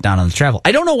 hopefully cut down on the travel.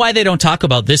 I don't know why they don't talk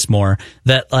about this more,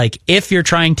 that like if you're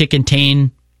trying to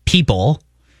contain people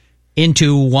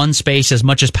into one space as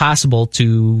much as possible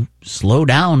to slow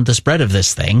down the spread of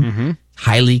this thing,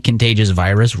 highly contagious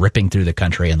virus ripping through the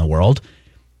country and the world.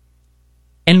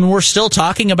 And we're still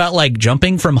talking about like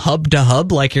jumping from hub to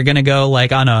hub, like you're going to go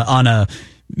like on a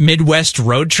Midwest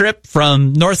road trip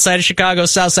from north side of Chicago,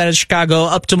 south side of Chicago,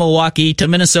 up to Milwaukee, to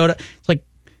Minnesota. It's like,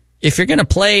 if you're going to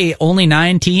play only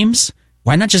 9 teams,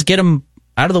 why not just get them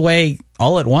out of the way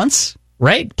all at once,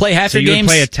 right? Play half your games.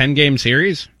 So you would play a 10-game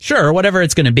series? Sure, or whatever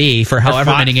it's going to be for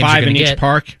however many games you're going to get. 5 in each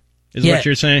park is what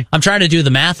you're saying? I'm trying to do the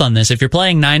math on this. If you're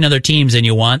playing 9 other teams and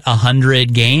you want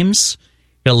 100 games,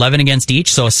 11 against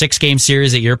each, so a 6-game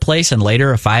series at your place and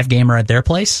later a 5-gamer at their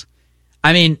place.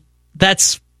 I mean,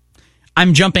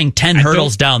 I'm jumping 10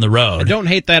 hurdles down the road. I don't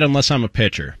hate that unless I'm a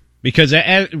pitcher. Because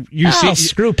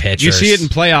screw pitchers. You see it in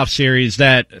playoff series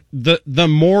that the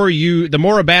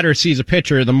more a batter sees a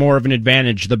pitcher, the more of an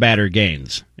advantage the batter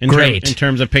gains. In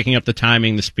terms of picking up the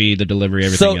timing, the speed, the delivery,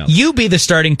 everything else. So you be the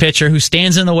starting pitcher who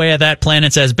stands in the way of that plan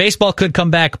and says, baseball could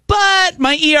come back, but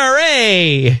my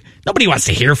ERA. Nobody wants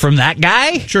to hear from that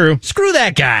guy. True. Screw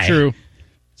that guy. True.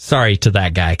 Sorry to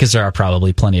that guy, because there are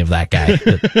probably plenty of that guy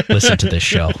that listen to this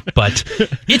show. But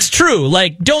it's true.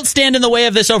 Like, don't stand in the way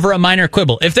of this over a minor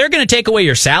quibble. If they're going to take away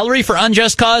your salary for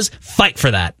unjust cause, fight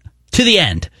for that to the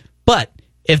end. But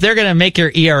if they're going to make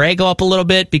your ERA go up a little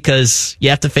bit because you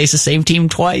have to face the same team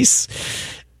twice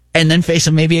and then face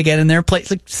them maybe again in their place,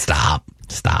 like, stop,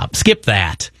 skip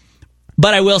that.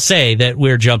 But I will say that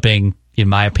we're jumping, in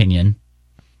my opinion,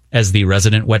 as the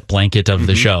resident wet blanket of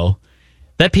the show.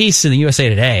 That piece in the USA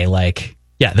Today,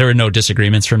 there were no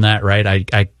disagreements from that, right?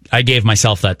 I gave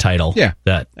myself that title. Yeah,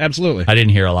 that absolutely. I didn't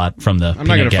hear a lot from the I'm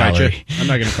not going to fight gallery. you. I'm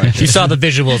not going to fight you. You saw the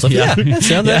visuals of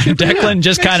Declan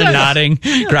just kind of nodding,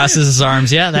 crosses his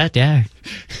arms. That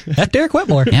Derek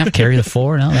Whitmore. Yeah, carry the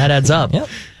 4. No, that adds up. Yep.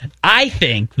 I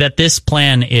think that this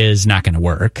plan is not going to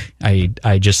work.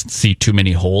 I just see too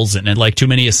many holes in it, like too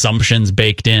many assumptions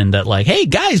baked in that, like, hey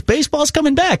guys, baseball's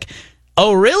coming back.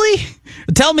 Oh, really?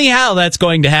 Tell me how that's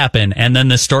going to happen. And then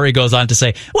the story goes on to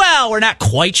say, well, we're not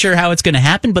quite sure how it's going to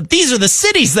happen, but these are the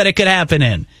cities that it could happen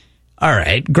in. All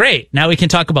right, great. Now we can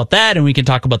talk about that, and we can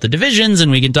talk about the divisions, and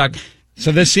we can talk...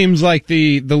 So this seems like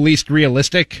the least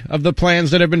realistic of the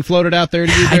plans that have been floated out there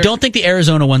to you, I don't think the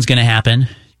Arizona one's going to happen.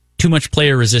 Too much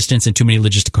player resistance and too many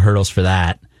logistical hurdles for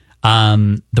that.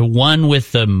 The one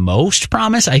with the most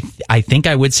promise, I think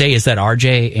I would say, is that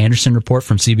R.J. Anderson report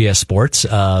from CBS Sports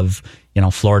of...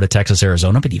 Florida, Texas,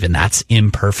 Arizona, but even that's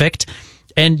imperfect.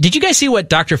 And did you guys see what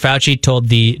Dr. Fauci told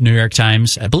the New York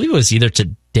Times? I believe it was either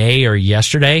today or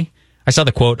yesterday. I saw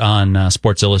the quote on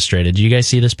Sports Illustrated. Did you guys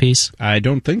see this piece? I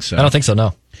don't think so. I don't think so,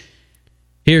 no.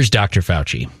 Here's Dr.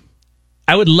 Fauci.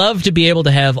 I would love to be able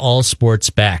to have all sports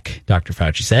back, Dr.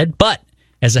 Fauci said, but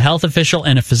as a health official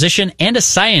and a physician and a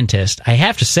scientist, I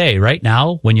have to say right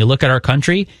now, when you look at our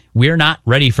country, we're not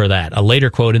ready for that. A later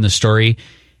quote in the story,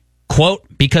 quote,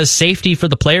 because safety for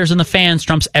the players and the fans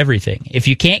trumps everything. If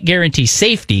you can't guarantee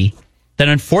safety, then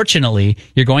unfortunately,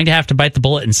 you're going to have to bite the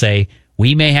bullet and say,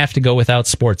 we may have to go without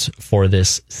sports for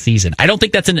this season. I don't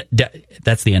think that's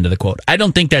the end of the quote. I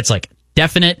don't think that's like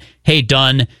definite, hey,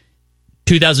 done,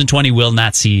 2020 will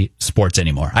not see sports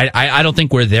anymore. I don't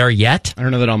think we're there yet. I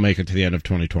don't know that I'll make it to the end of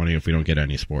 2020 if we don't get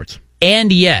any sports.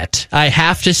 And yet, I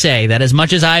have to say that as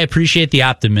much as I appreciate the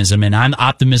optimism, and I'm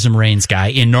optimism reigns guy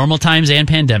in normal times and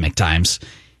pandemic times,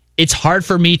 it's hard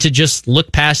for me to just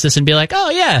look past this and be like,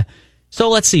 oh yeah, so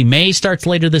let's see, May starts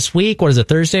later this week. What is it,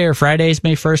 Thursday or Fridays,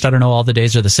 May 1st? I don't know, all the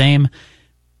days are the same.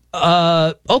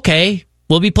 Okay,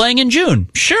 we'll be playing in June.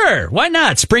 Sure, why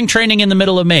not? Spring training in the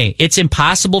middle of May. It's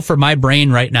impossible for my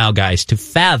brain right now, guys, to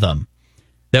fathom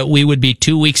that we would be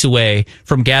 2 weeks away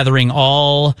from gathering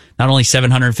all, not only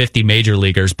 750 major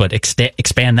leaguers, but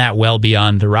expand that well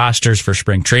beyond the rosters for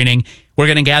spring training. We're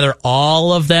going to gather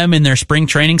all of them in their spring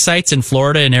training sites in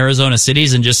Florida and Arizona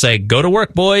cities and just say, go to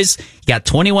work, boys. You got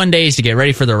 21 days to get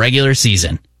ready for the regular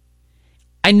season.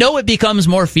 I know it becomes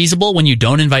more feasible when you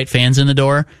don't invite fans in the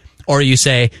door. Or you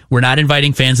say, we're not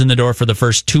inviting fans in the door for the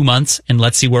first 2 months, and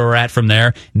let's see where we're at from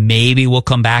there. Maybe we'll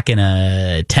come back in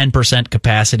a 10%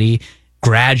 capacity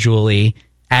gradually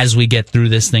as we get through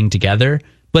this thing together.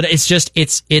 But it's just,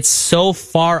 it's so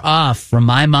far off from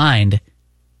my mind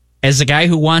as a guy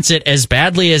who wants it as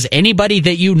badly as anybody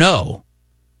that you know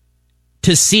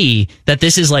to see that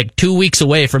this is like 2 weeks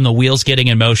away from the wheels getting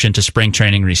in motion to spring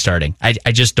training restarting. I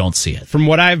just don't see it. From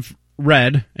what I've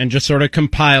read and just sort of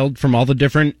compiled from all the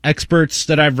different experts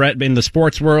that I've read in the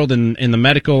sports world and in the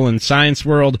medical and science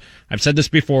world, I've said this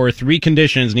before, 3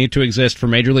 conditions need to exist for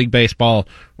Major League Baseball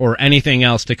or anything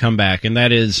else to come back, and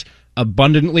that is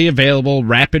abundantly available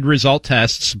rapid result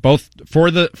tests, both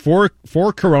for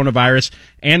coronavirus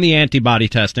and the antibody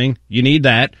testing. You need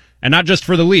that, and not just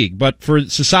for the league, but for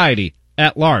society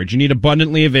at large. You need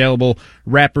abundantly available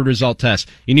rapid result tests.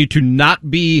 You need to not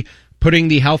be putting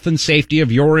the health and safety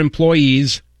of your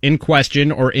employees in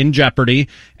question or in jeopardy.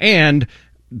 And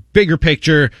bigger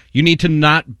picture, you need to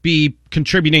not be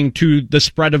contributing to the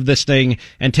spread of this thing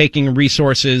and taking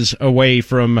resources away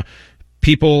from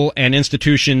people and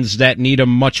institutions that need them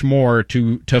much more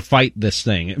to fight this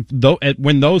thing.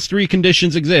 When those 3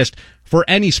 conditions exist for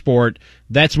any sport,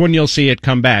 that's when you'll see it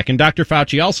come back. And Dr.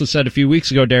 Fauci also said a few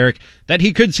weeks ago, Derek, that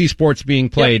he could see sports being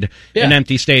played in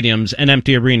empty stadiums and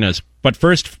empty arenas. But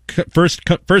first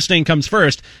thing comes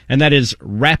first, and that is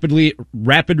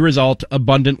rapid result,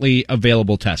 abundantly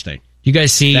available testing. You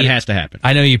guys see that has to happen.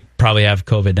 I know you probably have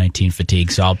COVID-19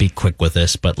 fatigue, so I'll be quick with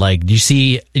this. But like, do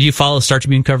you follow Star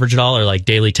Tribune coverage at all, or like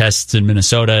daily tests in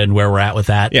Minnesota and where we're at with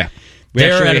that? Yeah, we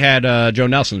actually had Joe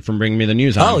Nelson from Bring Me the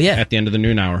News on at the end of the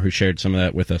noon hour, who shared some of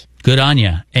that with us. Good on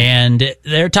you. And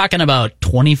they're talking about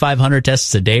 2,500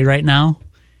 tests a day right now.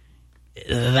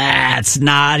 That's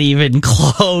not even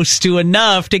close to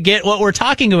enough to get what we're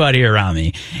talking about here,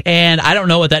 Ramie. And I don't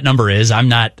know what that number is.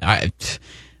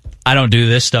 I don't do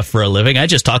this stuff for a living. I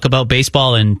just talk about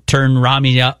baseball and turn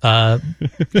Ramie up. I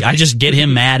just get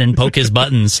him mad and poke his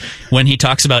buttons when he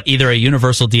talks about either a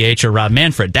universal DH or Rob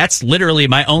Manfred. That's literally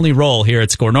my only role here at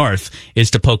Score North,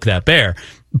 is to poke that bear.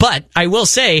 But I will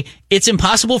say it's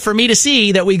impossible for me to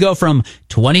see that we go from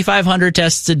 2,500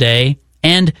 tests a day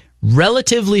and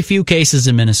relatively few cases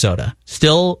in Minnesota.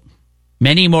 Still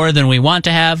many more than we want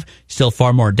to have. Still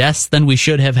far more deaths than we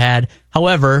should have had.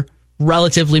 However,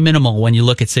 relatively minimal when you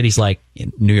look at cities like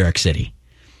New York City.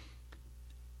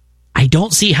 I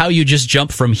don't see how you just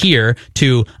jump from here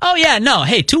to,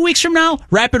 2 weeks from now,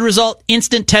 rapid result,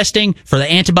 instant testing for the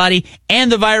antibody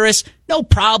and the virus, no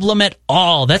problem at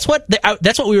all. That's what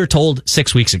we were told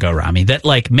 6 weeks ago, Ramie, that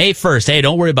like May 1st, hey,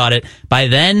 don't worry about it. By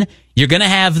then, you're going to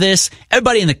have this.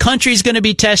 Everybody in the country is going to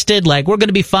be tested. Like, we're going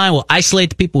to be fine. We'll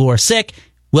isolate the people who are sick.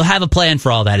 We'll have a plan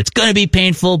for all that. It's going to be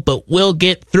painful, but we'll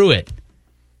get through it.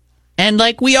 And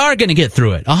like, we are going to get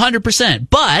through it 100%,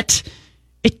 but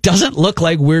it doesn't look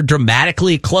like we're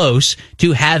dramatically close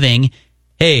to having,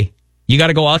 hey, you got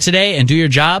to go out today and do your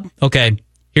job. Okay,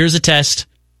 here's a test.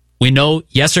 We know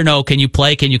yes or no. Can you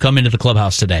play? Can you come into the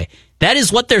clubhouse today? That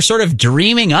is what they're sort of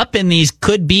dreaming up in these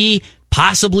could be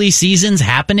possibly seasons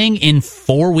happening in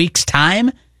 4 weeks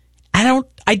time. I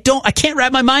can't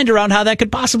wrap my mind around how that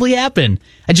could possibly happen.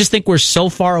 I just think we're so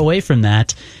far away from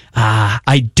that.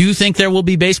 I do think there will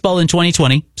be baseball in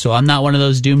 2020, so I'm not one of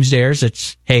those doomsdayers.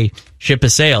 It's, hey, ship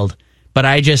has sailed. But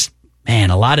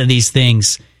a lot of these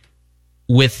things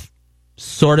with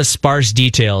sort of sparse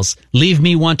details leave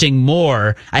me wanting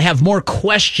more. I have more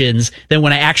questions than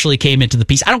when I actually came into the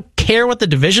piece. I don't care what the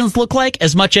divisions look like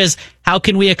as much as how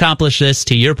can we accomplish this,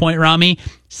 to your point, Ramie,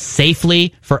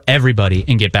 safely for everybody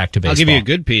and get back to baseball. I'll give you a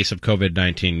good piece of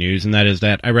COVID-19 news, and that is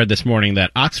that I read this morning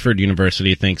that Oxford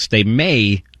University thinks they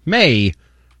may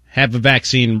have a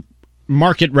vaccine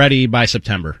market ready by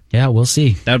September. Yeah, we'll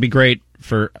see. That would be great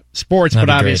for sports,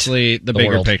 but obviously the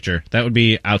bigger world. Picture. That would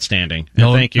be outstanding.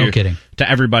 And thank you to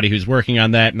everybody who's working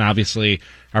on that, and obviously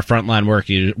our frontline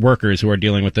workers who are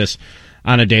dealing with this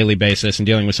on a daily basis and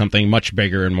dealing with something much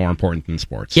bigger and more important than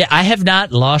sports. Yeah, I have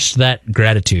not lost that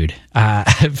gratitude.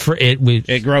 For it,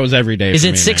 it grows every day. Is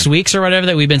it 6 weeks or whatever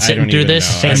that we've been sitting through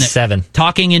this? And 7.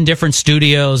 Talking in different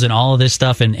studios and all of this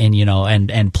stuff,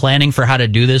 and planning for how to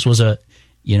do this was a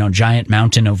giant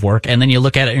mountain of work. And then you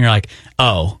look at it and you're like,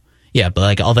 oh, yeah, but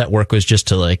like all that work was just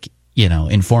to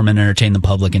inform and entertain the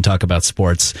public and talk about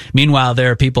sports. Meanwhile,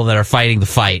 there are people that are fighting the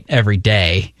fight every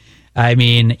day. I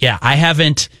mean, yeah, I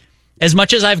haven't. As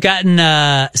much as I've gotten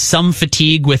some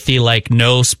fatigue with the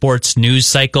no sports news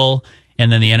cycle,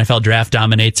 and then the NFL draft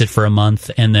dominates it for a month,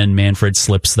 and then Manfred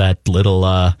slips that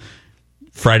little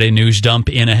Friday news dump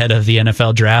in ahead of the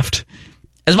NFL draft.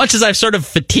 as much as I've sort of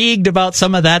fatigued about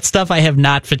some of that stuff, I have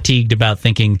not fatigued about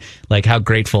thinking like how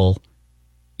grateful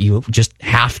you just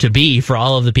have to be for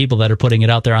all of the people that are putting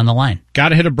it out there on the line. Got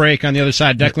to hit a break on the other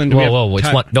side. Declan, do we have it's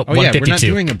time? no, oh, yeah, 152. we're not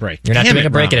doing a break. You're not doing a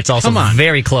break, Rob. and it's also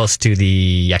very close to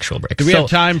the actual break. Do we have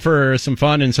time for some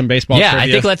fun and some baseball trivia?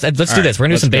 I think let's do this. We're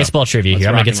going to do some baseball trivia here.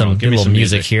 I'm going to get some little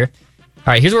music here. All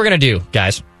right, here's what we're going to do,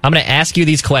 guys. I'm going to ask you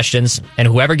these questions, and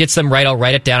whoever gets them right, I'll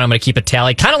write it down. I'm going to keep a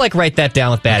tally, kind of like write that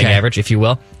down with batting average, if you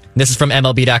will. This is from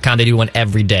MLB.com. They do one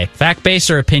every day. Fact-based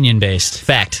or opinion-based?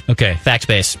 Fact. Okay.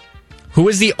 Fact-based. Who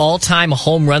is the all-time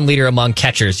home run leader among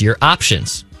catchers? Your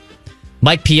options: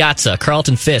 Mike Piazza,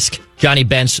 Carlton Fisk, Johnny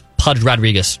Bench, Pudge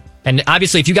Rodriguez. And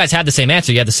obviously, if you guys have the same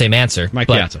answer, you have the same answer. Mike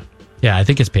Piazza. Yeah, I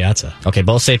think it's Piazza. Okay,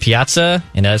 both say Piazza,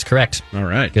 and that is correct. All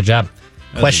right. Good job.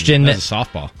 That's a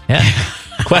softball. Yeah.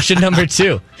 Question number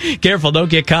 2. Careful, don't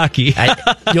get cocky.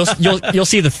 You'll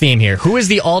see the theme here. Who is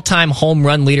the all-time home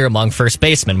run leader among first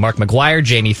basemen? Mark McGwire,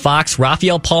 Jamie Foxx,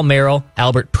 Rafael Palmeiro,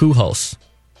 Albert Pujols.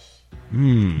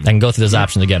 I can go through those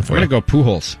options again for you. I'm going to go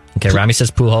Pujols. Okay, Ramie says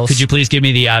Pujols. Could you please give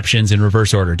me the options in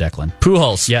reverse order, Declan?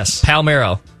 Pujols. Yes.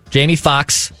 Palmeiro, Jamie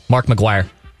Foxx, Mark McGwire.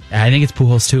 I think it's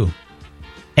Pujols, too.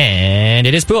 And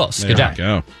it is Pujols. Good job.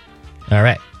 Go. All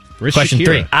right. Question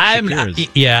 3. I'm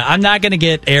not going to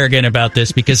get arrogant about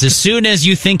this because as soon as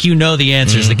you think you know the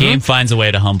answers, the game finds a way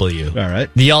to humble you. All right.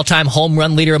 The all-time home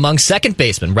run leader among second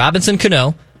basemen: Robinson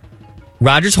Cano,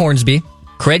 Rogers Hornsby,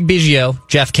 Craig Biggio,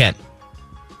 Jeff Kent.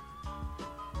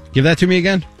 Give that to me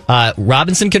again.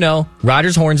 Robinson Cano,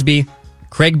 Rogers Hornsby,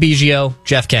 Craig Biggio,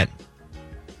 Jeff Kent.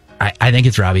 I think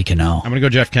it's Robbie Cano. I'm going to go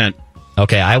Jeff Kent.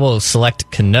 Okay, I will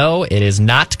select Cano. It is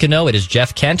not Cano. It is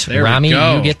Jeff Kent. There Ramie, we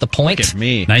go. you get the point. Look at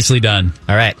me. Nicely done.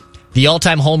 All right. The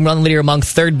all-time home run leader among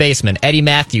third basemen: Eddie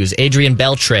Matthews, Adrian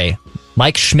Beltre,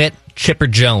 Mike Schmidt, Chipper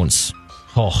Jones.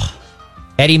 Oh.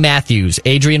 Eddie Matthews,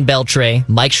 Adrian Beltre,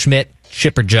 Mike Schmidt,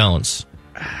 Chipper Jones.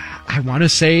 I want to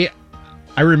say,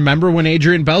 I remember when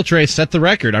Adrian Beltre set the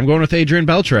record. I'm going with Adrian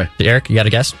Beltre. Eric, you got a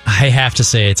guess? I have to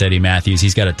say it's Eddie Matthews.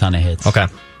 He's got a ton of hits. Okay.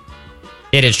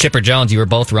 It is Chipper Jones. You were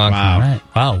both wrong. Wow. All right.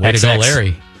 Wow. Way to go,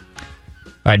 Larry. All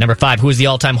right, number 5. Who is the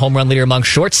all-time home run leader among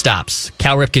shortstops?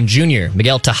 Cal Ripken Jr.,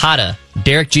 Miguel Tejada,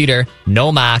 Derek Jeter,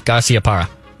 Nomar Garciaparra.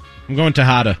 I'm going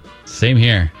Tejada. Same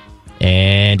here.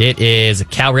 And it is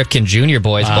Cal Ripken Jr.,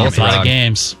 boys. Both a lot wrong. of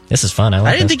games. This is fun.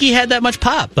 I didn't think he had that much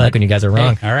pop. But like when you guys are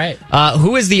wrong. Hey, all right.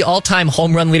 Who is the all-time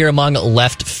home run leader among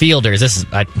left fielders? This is...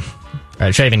 All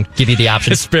right, should I even give you the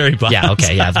options? It's Barry Bonds. Yeah,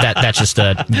 okay, yeah. That's just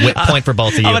a point for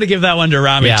both of you. I'm going to give that one to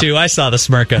Ramie, too. I saw the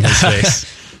smirk on his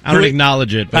face. I don't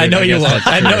acknowledge it. I know you won't.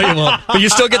 I know you won't. But you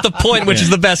still get the point, which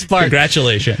is the best part.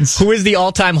 Congratulations. Who is the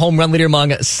all-time home run leader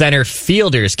among center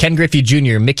fielders? Ken Griffey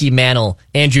Jr., Mickey Mantle,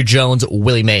 Andrew Jones,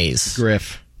 Willie Mays.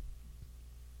 Griff.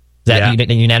 Is that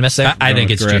unanimous there? I think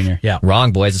it's Griff. Junior. Yeah.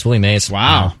 Wrong, boys. It's Willie Mays.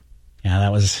 Wow. Yeah,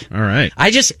 that was... All right.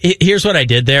 Here's what I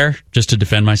did there, just to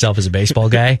defend myself as a baseball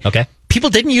guy. Okay. People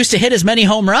didn't used to hit as many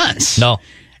home runs. No.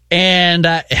 And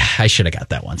I should have got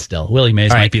that one still. Willie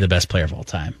Mays might be the best player of all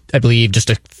time. I believe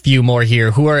just a few more here.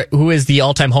 Who is the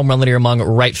all-time home run leader among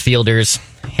right fielders?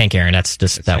 Hank Aaron. That's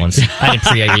just that one's. I didn't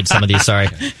pre-read some of these. Sorry.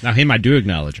 Now him, I do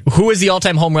acknowledge. Who is the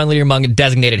all-time home run leader among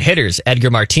designated hitters? Edgar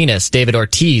Martinez, David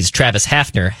Ortiz, Travis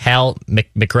Hafner, Hal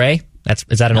McRae.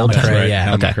 Is that an old time? Right. Yeah.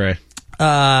 Hal Okay. McRae.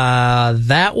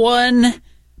 That one.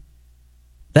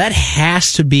 That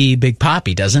has to be Big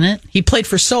Papi, doesn't it? He played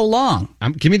for so long.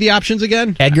 Give me the options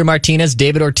again. Edgar Martinez,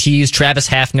 David Ortiz, Travis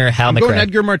Hafner, Hal I'm McRae. going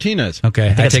Edgar Martinez. Okay, I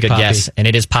think that's a take good Papi. guess, and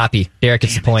it is Papi. Derek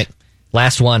gets the point.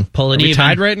 Last one. Pull it Are we even.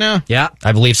 tied right now? Yeah.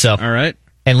 I believe so. All right.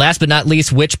 And last but not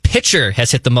least, which pitcher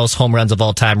has hit the most home runs of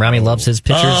all time? Ramie loves his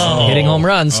pitchers hitting home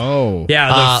runs. Oh.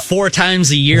 Yeah, 4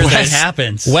 times a year that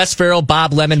happens. Wes Farrell,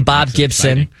 Bob Lemon, Bob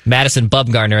Gibson, Madison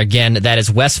Bumgarner. Again, that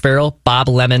is Wes Farrell, Bob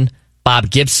Lemon, Bob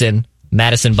Gibson,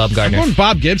 Madison I'm Bumgarner. going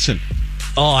Bob Gibson.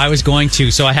 Oh, I was going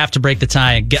to, so I have to break the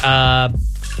tie.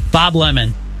 Bob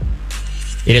Lemon.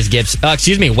 It is Gibson.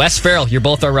 Excuse me, Wes Farrell. You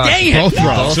both are wrong. Dang it. Both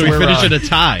wrong. Both So we were finish wrong. at a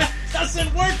tie.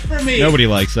 Doesn't work for me. Nobody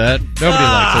likes that. Nobody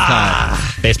likes a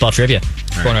tie. Baseball trivia.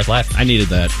 Score North Live. I needed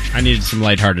that. I needed some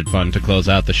lighthearted fun to close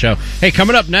out the show. Hey,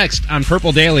 coming up next on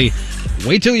Purple Daily,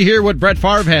 wait till you hear what Brett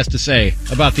Favre has to say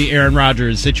about the Aaron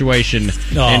Rodgers situation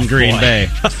in Green Bay.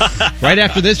 Right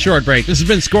after this short break. This has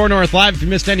been Score North Live. If you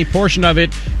missed any portion of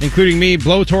it, including me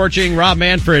blowtorching Rob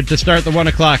Manfred to start the 1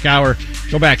 o'clock hour,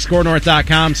 go back,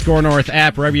 scorenorth.com, Score North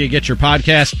app, wherever you get your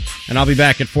podcast, and I'll be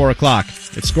back at 4 o'clock.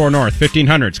 It's Score North,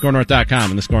 1500, scorenorth.com,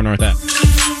 and the Score North app.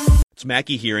 It's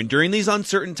Mackie here, and during these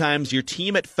uncertain times, your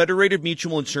team at Federated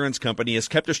Mutual Insurance Company has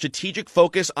kept a strategic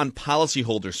focus on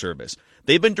policyholder service.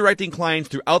 They've been directing clients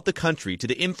throughout the country to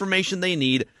the information they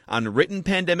need on written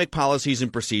pandemic policies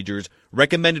and procedures,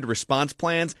 recommended response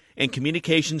plans, and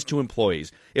communications to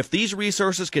employees. If these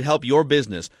resources could help your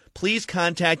business, please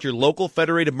contact your local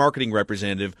Federated marketing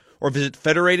representative or visit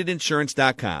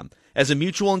federatedinsurance.com. As a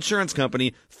mutual insurance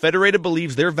company, Federated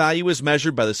believes their value is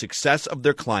measured by the success of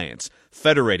their clients.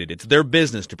 Federated, it's their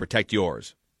business to protect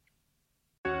yours.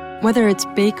 Whether it's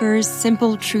Baker's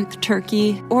Simple Truth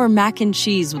Turkey or mac and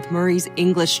cheese with Murray's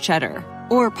English Cheddar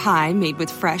or pie made with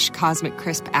fresh Cosmic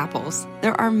Crisp apples,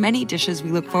 there are many dishes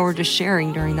we look forward to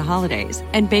sharing during the holidays.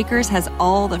 And Baker's has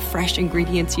all the fresh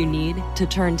ingredients you need to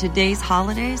turn today's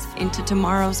holidays into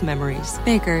tomorrow's memories.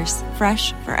 Baker's,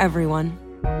 fresh for everyone.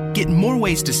 Get more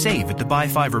ways to save at the Buy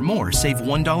 5 or More Save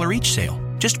 $1 each sale.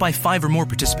 Just buy 5 or more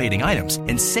participating items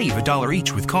and save $1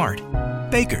 each with card.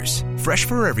 Baker's, fresh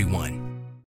for everyone.